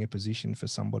filling a position for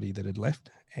somebody that had left,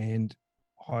 and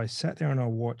I sat there and I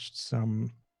watched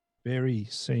some very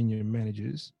senior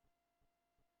managers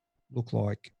look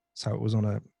like So it was on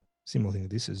a similar thing to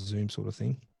this, a Zoom sort of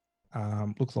thing.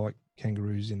 Looked like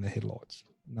kangaroos in the headlights.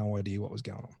 No idea what was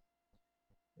going on.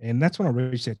 And that's when I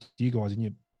reached out to you guys, and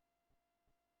you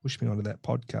pushed me onto that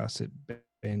podcast that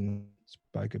Ben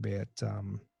spoke about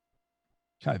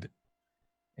COVID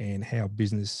and how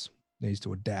business needs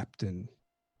to adapt and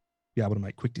be able to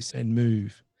make quick decisions and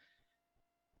move.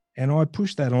 And I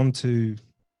pushed that on to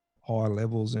higher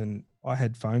levels, and I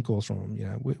had phone calls from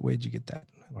them, where'd you get that?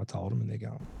 And I told them, and they're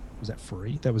going, was that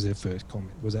free? That was their first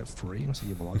comment. Was that free? And I said,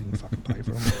 yeah, well, I didn't fucking pay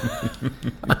for them.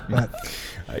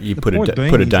 But you put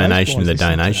a donation in the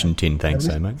donation tin. Thanks,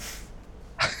 mate.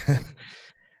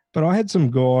 But I had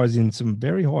some guys in some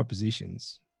very high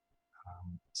positions.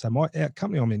 So our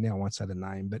company I'm in now, I won't say the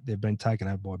name, but they've been taken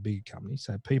over by a bigger company.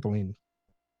 So people in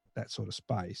that sort of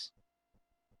space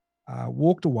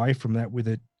walked away from that with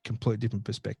a completely different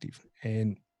perspective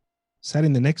and sat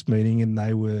in the next meeting, and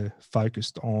they were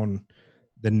focused on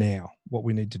the now, what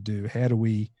we need to do. How do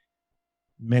we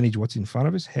manage what's in front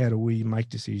of us? How do we make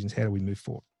decisions? How do we move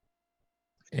forward?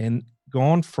 And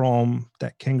gone from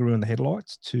that kangaroo in the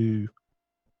headlights to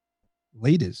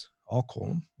leaders, I'll call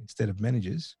them, instead of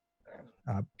managers,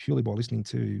 purely by listening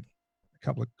to a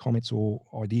couple of comments or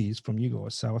ideas from you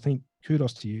guys. So I think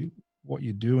kudos to you. What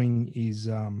you're doing is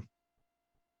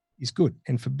good.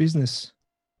 And for business,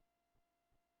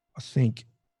 I think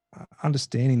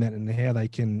understanding that and how they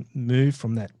can move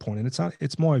from that point. And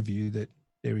it's my view that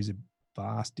there is a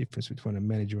vast difference between a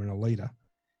manager and a leader.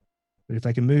 But if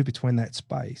they can move between that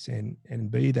space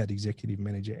and be that executive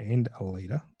manager and a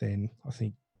leader, then I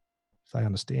think if they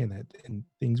understand that, then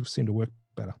things will seem to work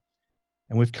better.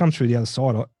 And we've come through the other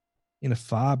side in a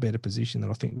far better position than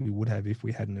I think we would have if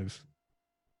we hadn't have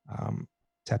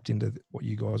tapped into what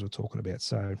you guys were talking about.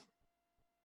 So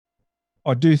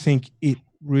I do think it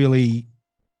really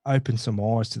opened some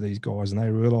eyes to these guys, and they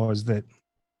realised that,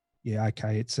 yeah,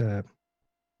 okay, it's a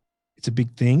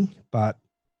big thing, but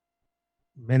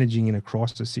managing in a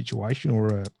crisis situation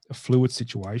or a fluid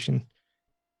situation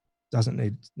doesn't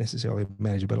need necessarily a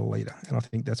manager, but a leader. And I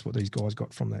think that's what these guys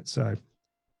got from that. So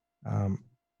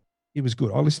it was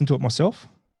good. I listened to it myself,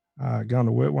 going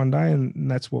to work one day, and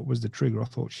that's what was the trigger. I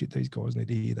thought, shit, these guys need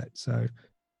to hear that. So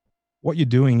what you're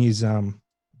doing is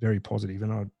very positive,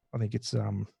 and I think it's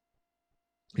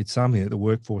something that the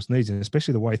workforce needs, and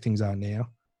especially the way things are now,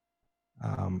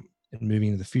 and moving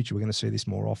into the future, we're going to see this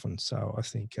more often. So I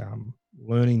think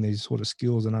learning these sort of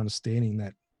skills and understanding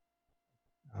that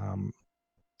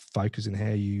focus and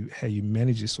how you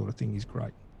manage this sort of thing is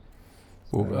great.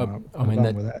 Well,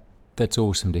 so, that's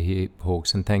awesome to hear,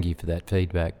 Hawks, and thank you for that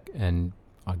feedback. And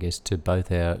I guess to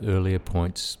both our earlier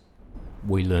points,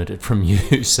 we learned it from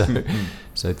you. So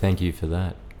thank you for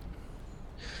that.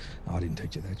 I didn't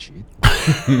teach you that shit.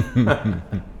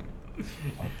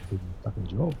 Fucking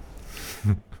job.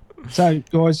 So,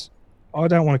 guys, I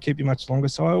don't want to keep you much longer,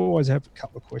 so I always have a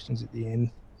couple of questions at the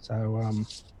end. So,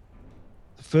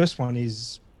 the first one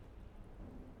is,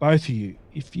 both of you,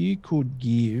 if you could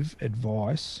give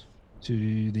advice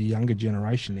to the younger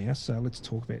generation now, so let's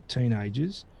talk about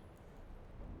teenagers,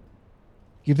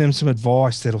 give them some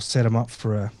advice that'll set them up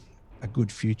for a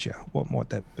good future, what might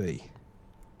that be?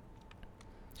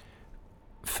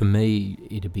 For me,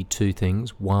 it'd be two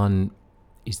things. One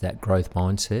is that growth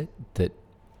mindset that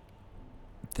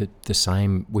the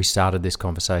same, we started this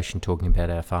conversation talking about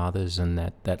our fathers, and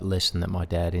that lesson that my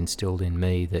dad instilled in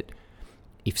me, that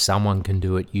if someone can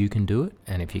do it, you can do it.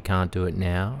 And if you can't do it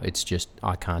now, it's just,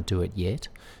 I can't do it yet.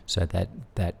 So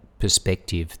that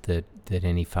perspective that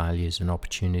any failure is an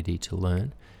opportunity to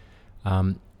learn.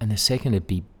 And the second would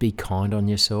be kind on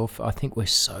yourself. I think we're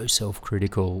so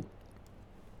self-critical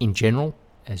in general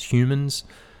as humans.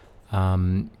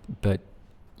 But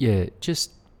yeah,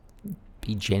 just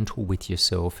be gentle with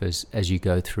yourself as you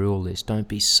go through all this. Don't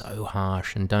be so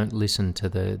harsh, and don't listen to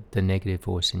the negative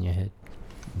voice in your head.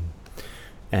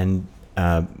 And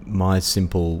my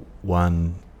simple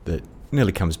one that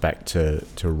nearly comes back to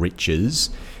riches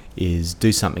is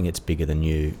do something that's bigger than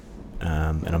you.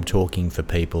 And I'm talking for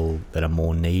people that are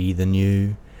more needy than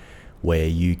you, where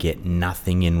you get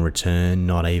nothing in return,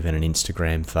 not even an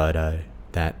Instagram photo.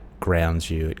 That grounds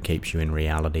you, it keeps you in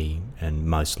reality. And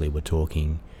mostly we're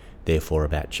talking, therefore,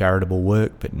 about charitable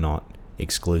work, but not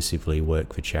exclusively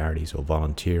work for charities or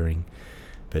volunteering.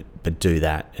 But do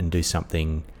that, and do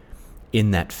something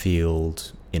in that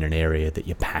field, in an area that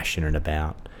you're passionate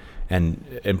about.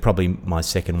 And probably my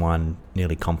second one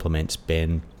nearly complements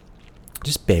Ben.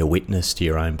 Just bear witness to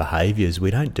your own behaviours. We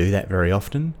don't do that very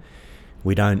often.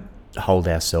 We don't hold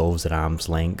ourselves at arm's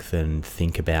length and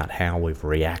think about how we've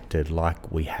reacted,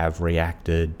 like we have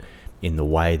reacted, in the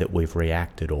way that we've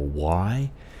reacted, or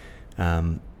why.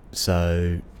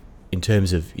 So in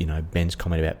terms of, Ben's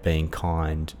comment about being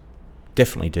kind,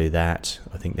 definitely do that.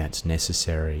 I think that's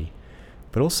necessary.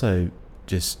 But also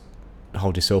just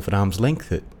hold yourself at arm's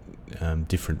length at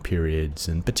different periods,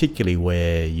 and particularly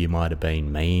where you might have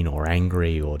been mean or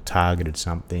angry or targeted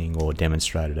something or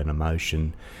demonstrated an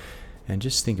emotion, and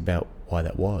just think about why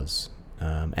that was.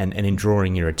 And in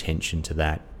drawing your attention to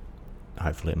that,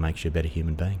 hopefully it makes you a better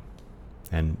human being.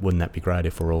 And wouldn't that be great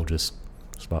if we're all just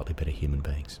slightly better human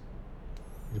beings?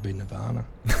 It'd be nirvana.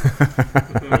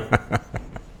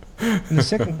 And the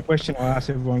second question I ask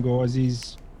everyone, guys,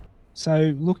 is,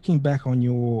 so looking back on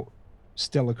your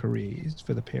stellar careers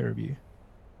for the pair of you,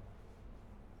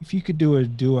 if you could do a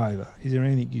do-over, is there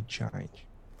anything you'd change?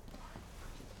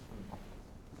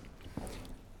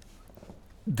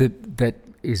 That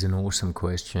is an awesome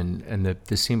question, and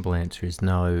the simple answer is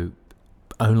no,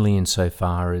 only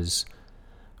insofar as,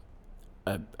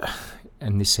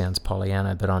 and this sounds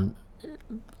Pollyanna, but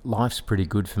life's pretty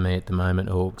good for me at the moment,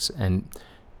 Hawks, and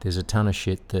there's a ton of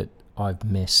shit that I've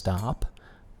messed up,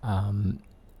 and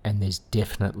there's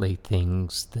definitely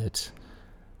things that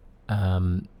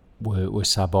were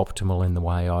suboptimal in the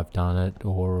way I've done it,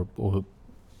 or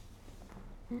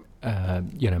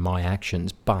my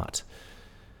actions, but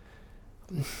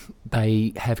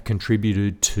they have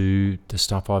contributed to the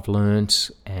stuff I've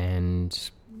learnt, and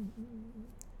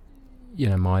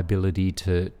my ability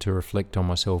to reflect on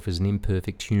myself as an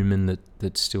imperfect human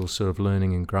that's still sort of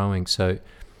learning and growing. So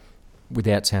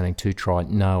without sounding too trite,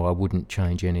 no, I wouldn't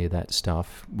change any of that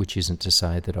stuff, which isn't to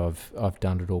say that I've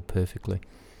done it all perfectly.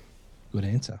 Good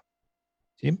answer.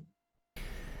 Tim?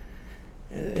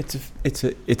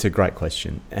 It's a great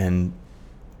question, and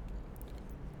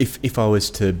if I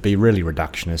was to be really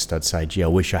reductionist, I'd say, gee, I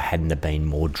wish I hadn't have been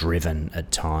more driven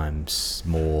at times,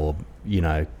 more,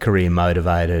 career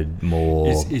motivated, more...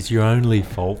 Is your only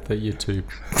fault that you're too...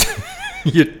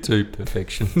 You're too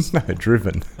perfectionist. No,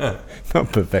 driven,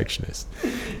 not perfectionist.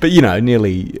 But,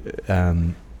 nearly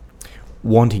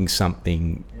wanting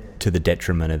something to the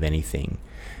detriment of anything.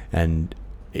 And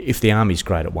if the army's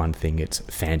great at one thing, it's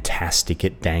fantastic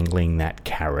at dangling that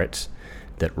carrot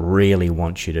that really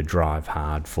wants you to drive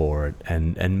hard for it.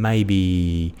 And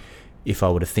maybe if I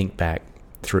were to think back,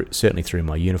 certainly through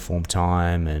my uniform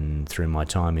time and through my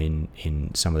time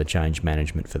in some of the change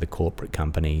management for the corporate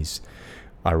companies,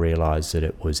 I realised that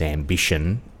it was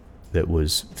ambition that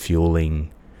was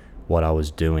fueling what I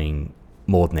was doing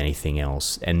more than anything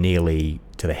else, and nearly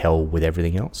to the hell with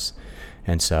everything else.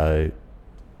 And so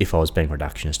if I was being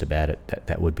reductionist about it,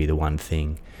 that would be the one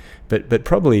thing. But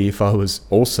probably if I was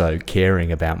also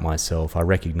caring about myself, I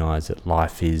recognise that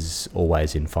life is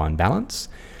always in fine balance.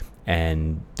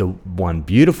 And the one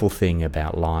beautiful thing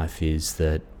about life is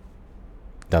that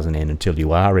it doesn't end until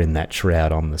you are in that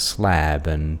shroud on the slab,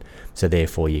 and so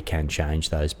therefore you can change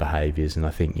those behaviours. And I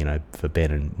think, for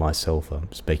Ben and myself, I'm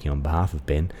speaking on behalf of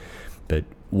Ben, but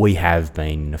we have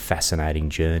been a fascinating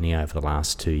journey over the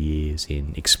last 2 years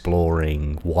in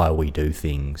exploring why we do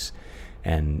things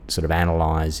and sort of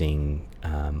analysing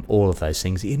all of those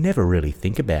things that you never really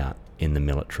think about in the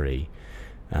military,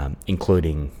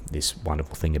 including this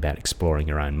wonderful thing about exploring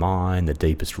your own mind, the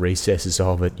deepest recesses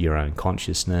of it, your own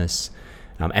consciousness.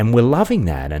 And we're loving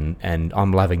that, and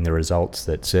I'm loving the results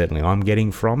that certainly I'm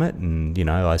getting from it. And,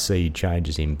 I see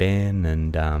changes in Ben,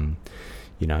 and,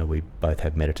 we both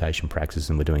have meditation practices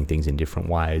and we're doing things in different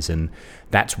ways. And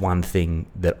that's one thing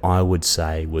that I would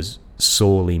say was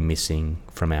sorely missing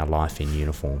from our life in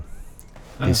uniform,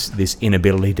 this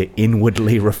inability to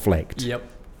inwardly reflect. Yep.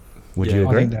 Would you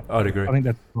agree? I'd agree. I think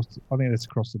that's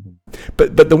across the board.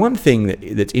 But the one thing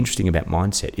that's interesting about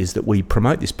mindset is that we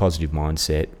promote this positive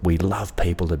mindset. We love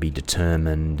people to be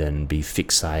determined and be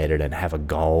fixated and have a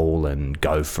goal and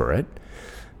go for it,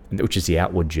 which is the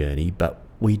outward journey. But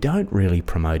we don't really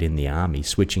promote in the army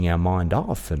switching our mind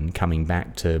off and coming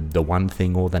back to the one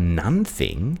thing or the none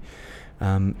thing,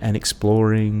 and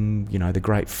exploring, the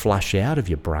great flush out of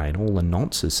your brain, all the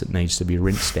nonsense that needs to be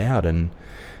rinsed out. And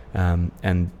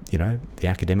the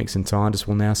academics and scientists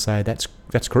will now say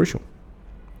that's crucial.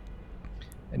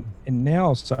 And now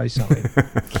I'll say something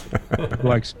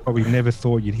blokes probably never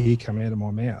thought you'd hear come out of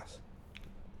my mouth.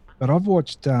 But I've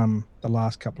watched the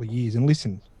last couple of years and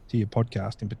listened to your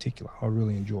podcast in particular. I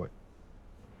really enjoy it.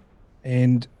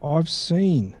 And I've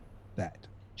seen that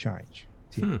change,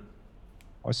 Tim.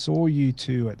 I saw you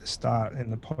two at the start,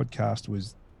 and the podcast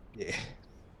was,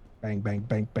 bang, bang,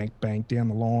 bang, bang, bang, down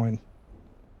the line,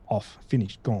 off,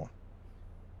 finished, gone.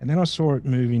 And then I saw it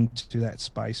move into that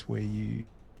space where you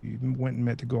went and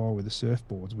met the guy with the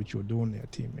surfboards, which you're doing now,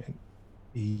 Tim, and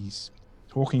he's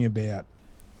talking about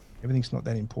everything's not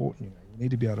that important. You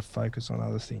need to be able to focus on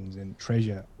other things and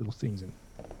treasure little things. And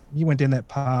you went down that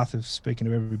path of speaking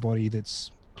to everybody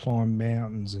that's climbed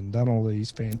mountains and done all these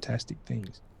fantastic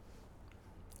things.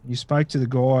 You spoke to the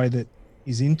guy that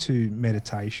is into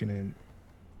meditation and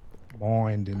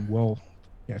mind and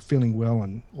feeling well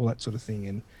and all that sort of thing.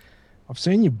 And I've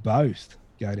seen you both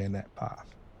go down that path.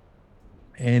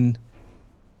 And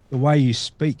the way you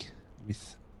speak you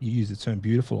use the term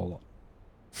beautiful a lot.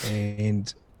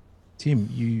 And Tim,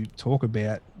 you talk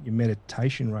about your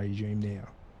meditation regime now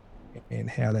and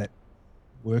how that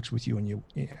works with you and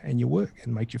your work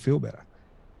and makes you feel better.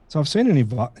 So I've seen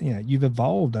you've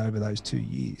evolved over those 2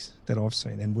 years that I've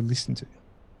seen and would listen to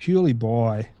purely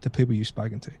by the people you've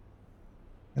spoken to.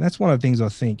 And that's one of the things I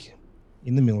think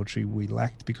in the military we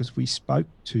lacked, because we spoke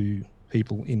to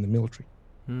people in the military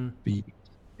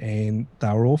and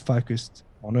they were all focused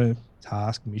on a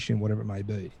task, mission, whatever it may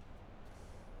be.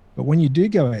 But when you do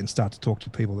go out and start to talk to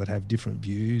people that have different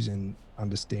views and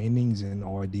understandings and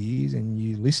ideas, and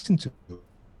you listen to it,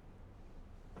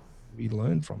 we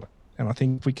learn from it. And I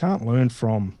think if we can't learn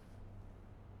from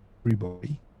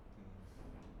everybody,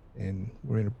 then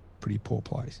we're in a pretty poor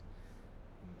place.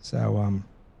 So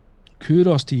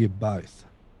kudos to you both.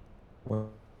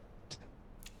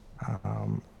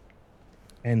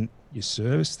 And your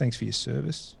service, thanks for your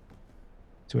service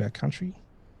to our country.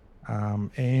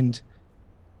 And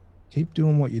keep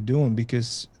doing what you're doing,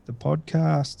 because the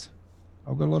podcast,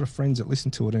 I've got a lot of friends that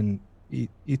listen to it, and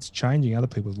it's changing other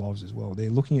people's lives as well. They're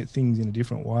looking at things in a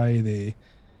different way. They're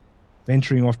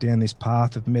venturing off down this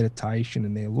path of meditation,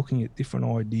 and they're looking at different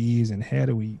ideas and how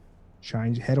do we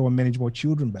change, how do I manage my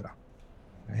children better?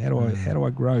 How do I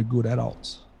grow good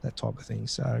adults? That type of thing.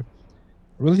 So I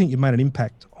really think you've made an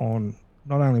impact on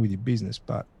not only with your business,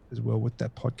 but as well with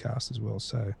that podcast as well.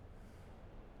 So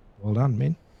well done,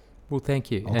 men. Well, thank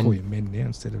you. I'll call you men now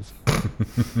instead of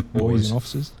boys and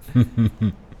officers.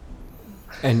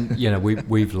 And,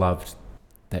 we've loved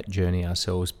that journey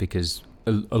ourselves, because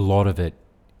a lot of it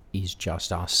is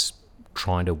just us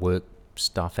trying to work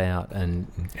stuff out. And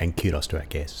kudos to our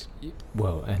guests.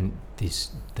 Well, and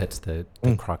that's the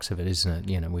crux of it, isn't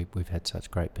it? We've had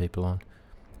such great people on.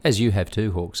 As you have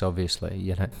too, Hawks,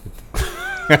 obviously,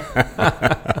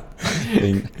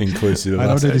 Inclusive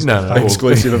of us. No,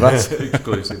 exclusive of us.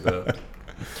 Exclusive of us.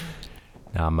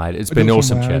 No, mate, it's been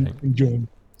awesome chatting.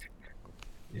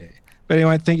 Yeah. But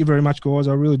anyway, thank you very much, guys.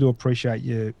 I really do appreciate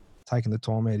you taking the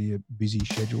time out of your busy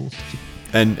schedules.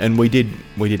 And we did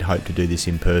hope to do this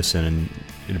in person, and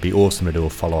it'd be awesome to do a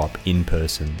follow-up in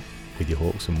person with your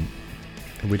Hawks. And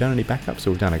have we done any backups?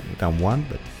 Or we've done one,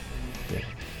 but yeah.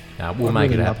 No, we'll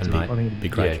make it happen, mate. It'd be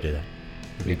great to do that.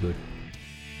 It'd be good.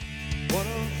 One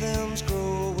of them's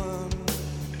growing,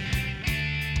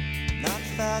 not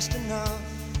fast enough.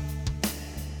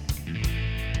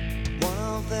 One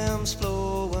of them's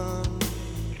flowing,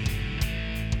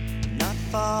 not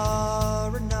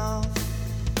far enough.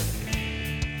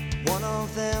 One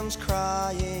of them's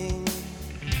crying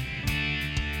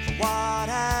for what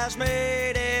has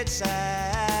made it sad.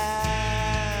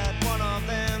 One of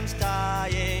them's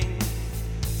dying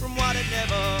from what it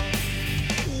never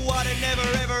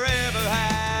ever had.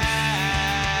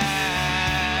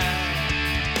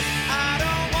 I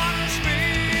don't wanna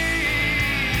speak.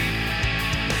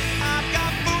 I've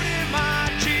got food in my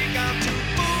cheek. I'm too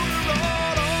full to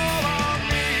roll over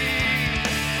me.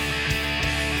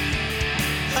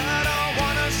 I don't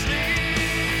wanna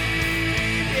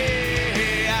sleep.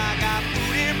 Yeah, I got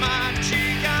food in my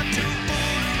cheek. I'm too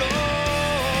full to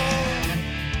roll.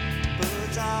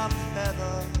 Birds of a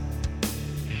feather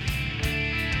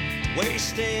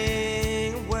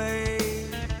wasting away,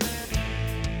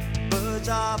 birds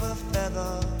of a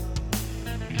feather,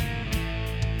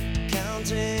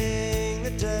 counting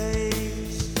the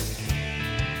days,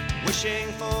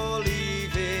 wishing for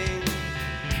leaving,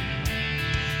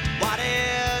 what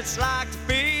it's like to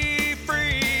be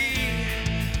free,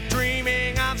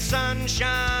 dreaming of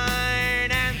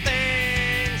sunshine and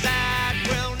things that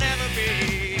will never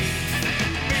be.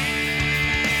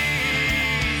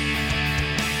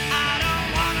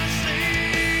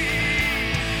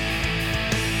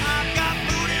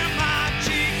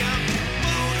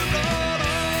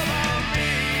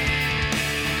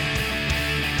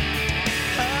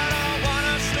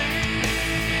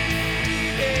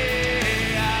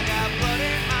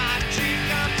 Cheek,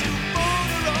 I'm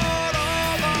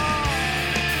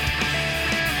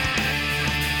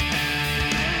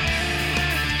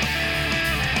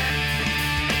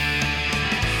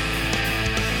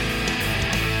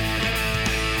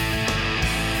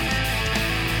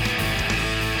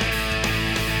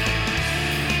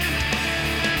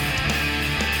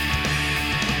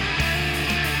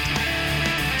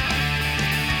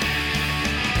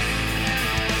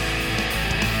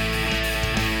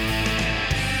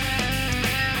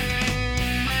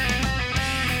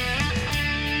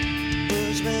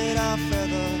of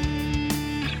feather,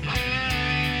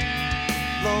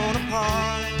 blown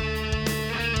apart.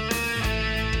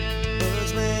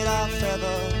 Birds made of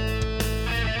feather,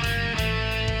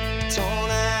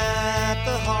 torn at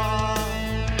the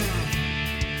heart,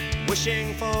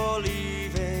 wishing for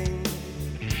leaving.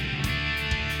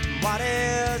 What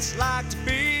it's like to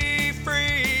be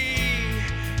free,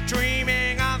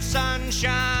 dreaming of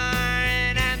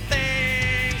sunshine and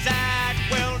things that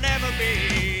will never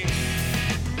be.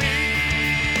 Me,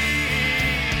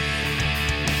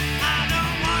 I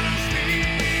don't wanna sleep.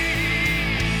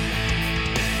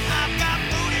 I've got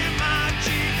food in my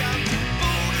cheek, I'm too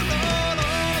full to roll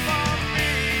over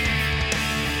me.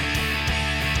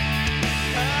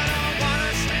 I don't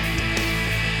wanna sleep.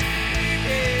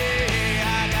 Yeah, I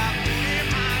got food in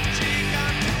my cheek,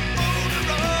 I'm too full to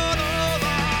roll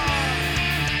over.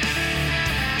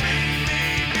 Me, me,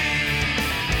 me.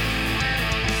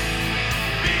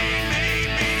 Me, me,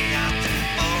 me. I'm too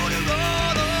full to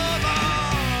roll over.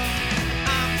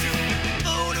 I'm too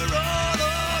full to roll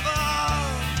over.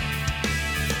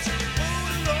 Too full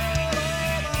to roll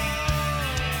over.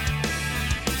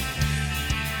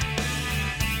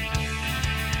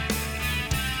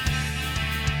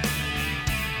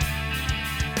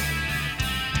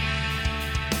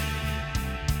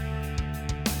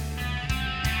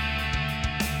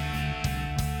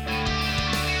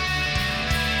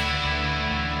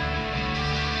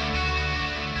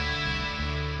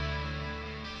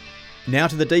 Now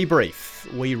to the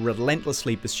debrief. We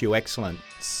relentlessly pursue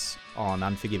excellence on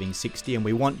Unforgiving 60 and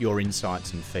we want your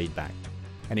insights and feedback.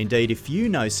 And indeed, if you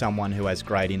know someone who has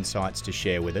great insights to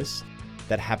share with us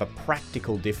that have a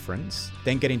practical difference,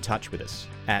 then get in touch with us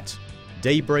at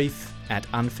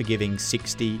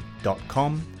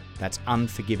debrief@unforgiving60.com. That's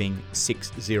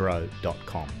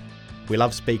unforgiving60.com. We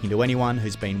love speaking to anyone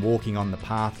who's been walking on the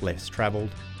path less travelled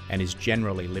and is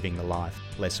generally living the life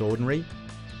less ordinary.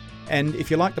 And if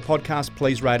you like the podcast,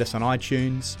 please rate us on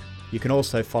iTunes. You can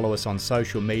also follow us on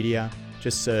social media.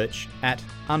 Just search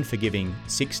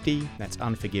 @Unforgiving60. That's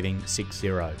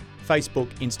Unforgiving60. Facebook,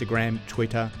 Instagram,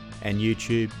 Twitter, and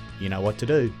YouTube. You know what to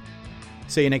do.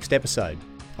 See you next episode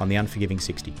on the Unforgiving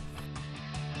 60.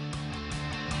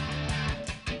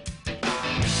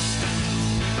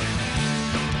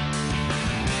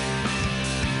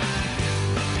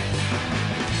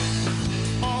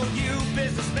 All you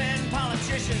businessmen,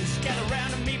 politicians, get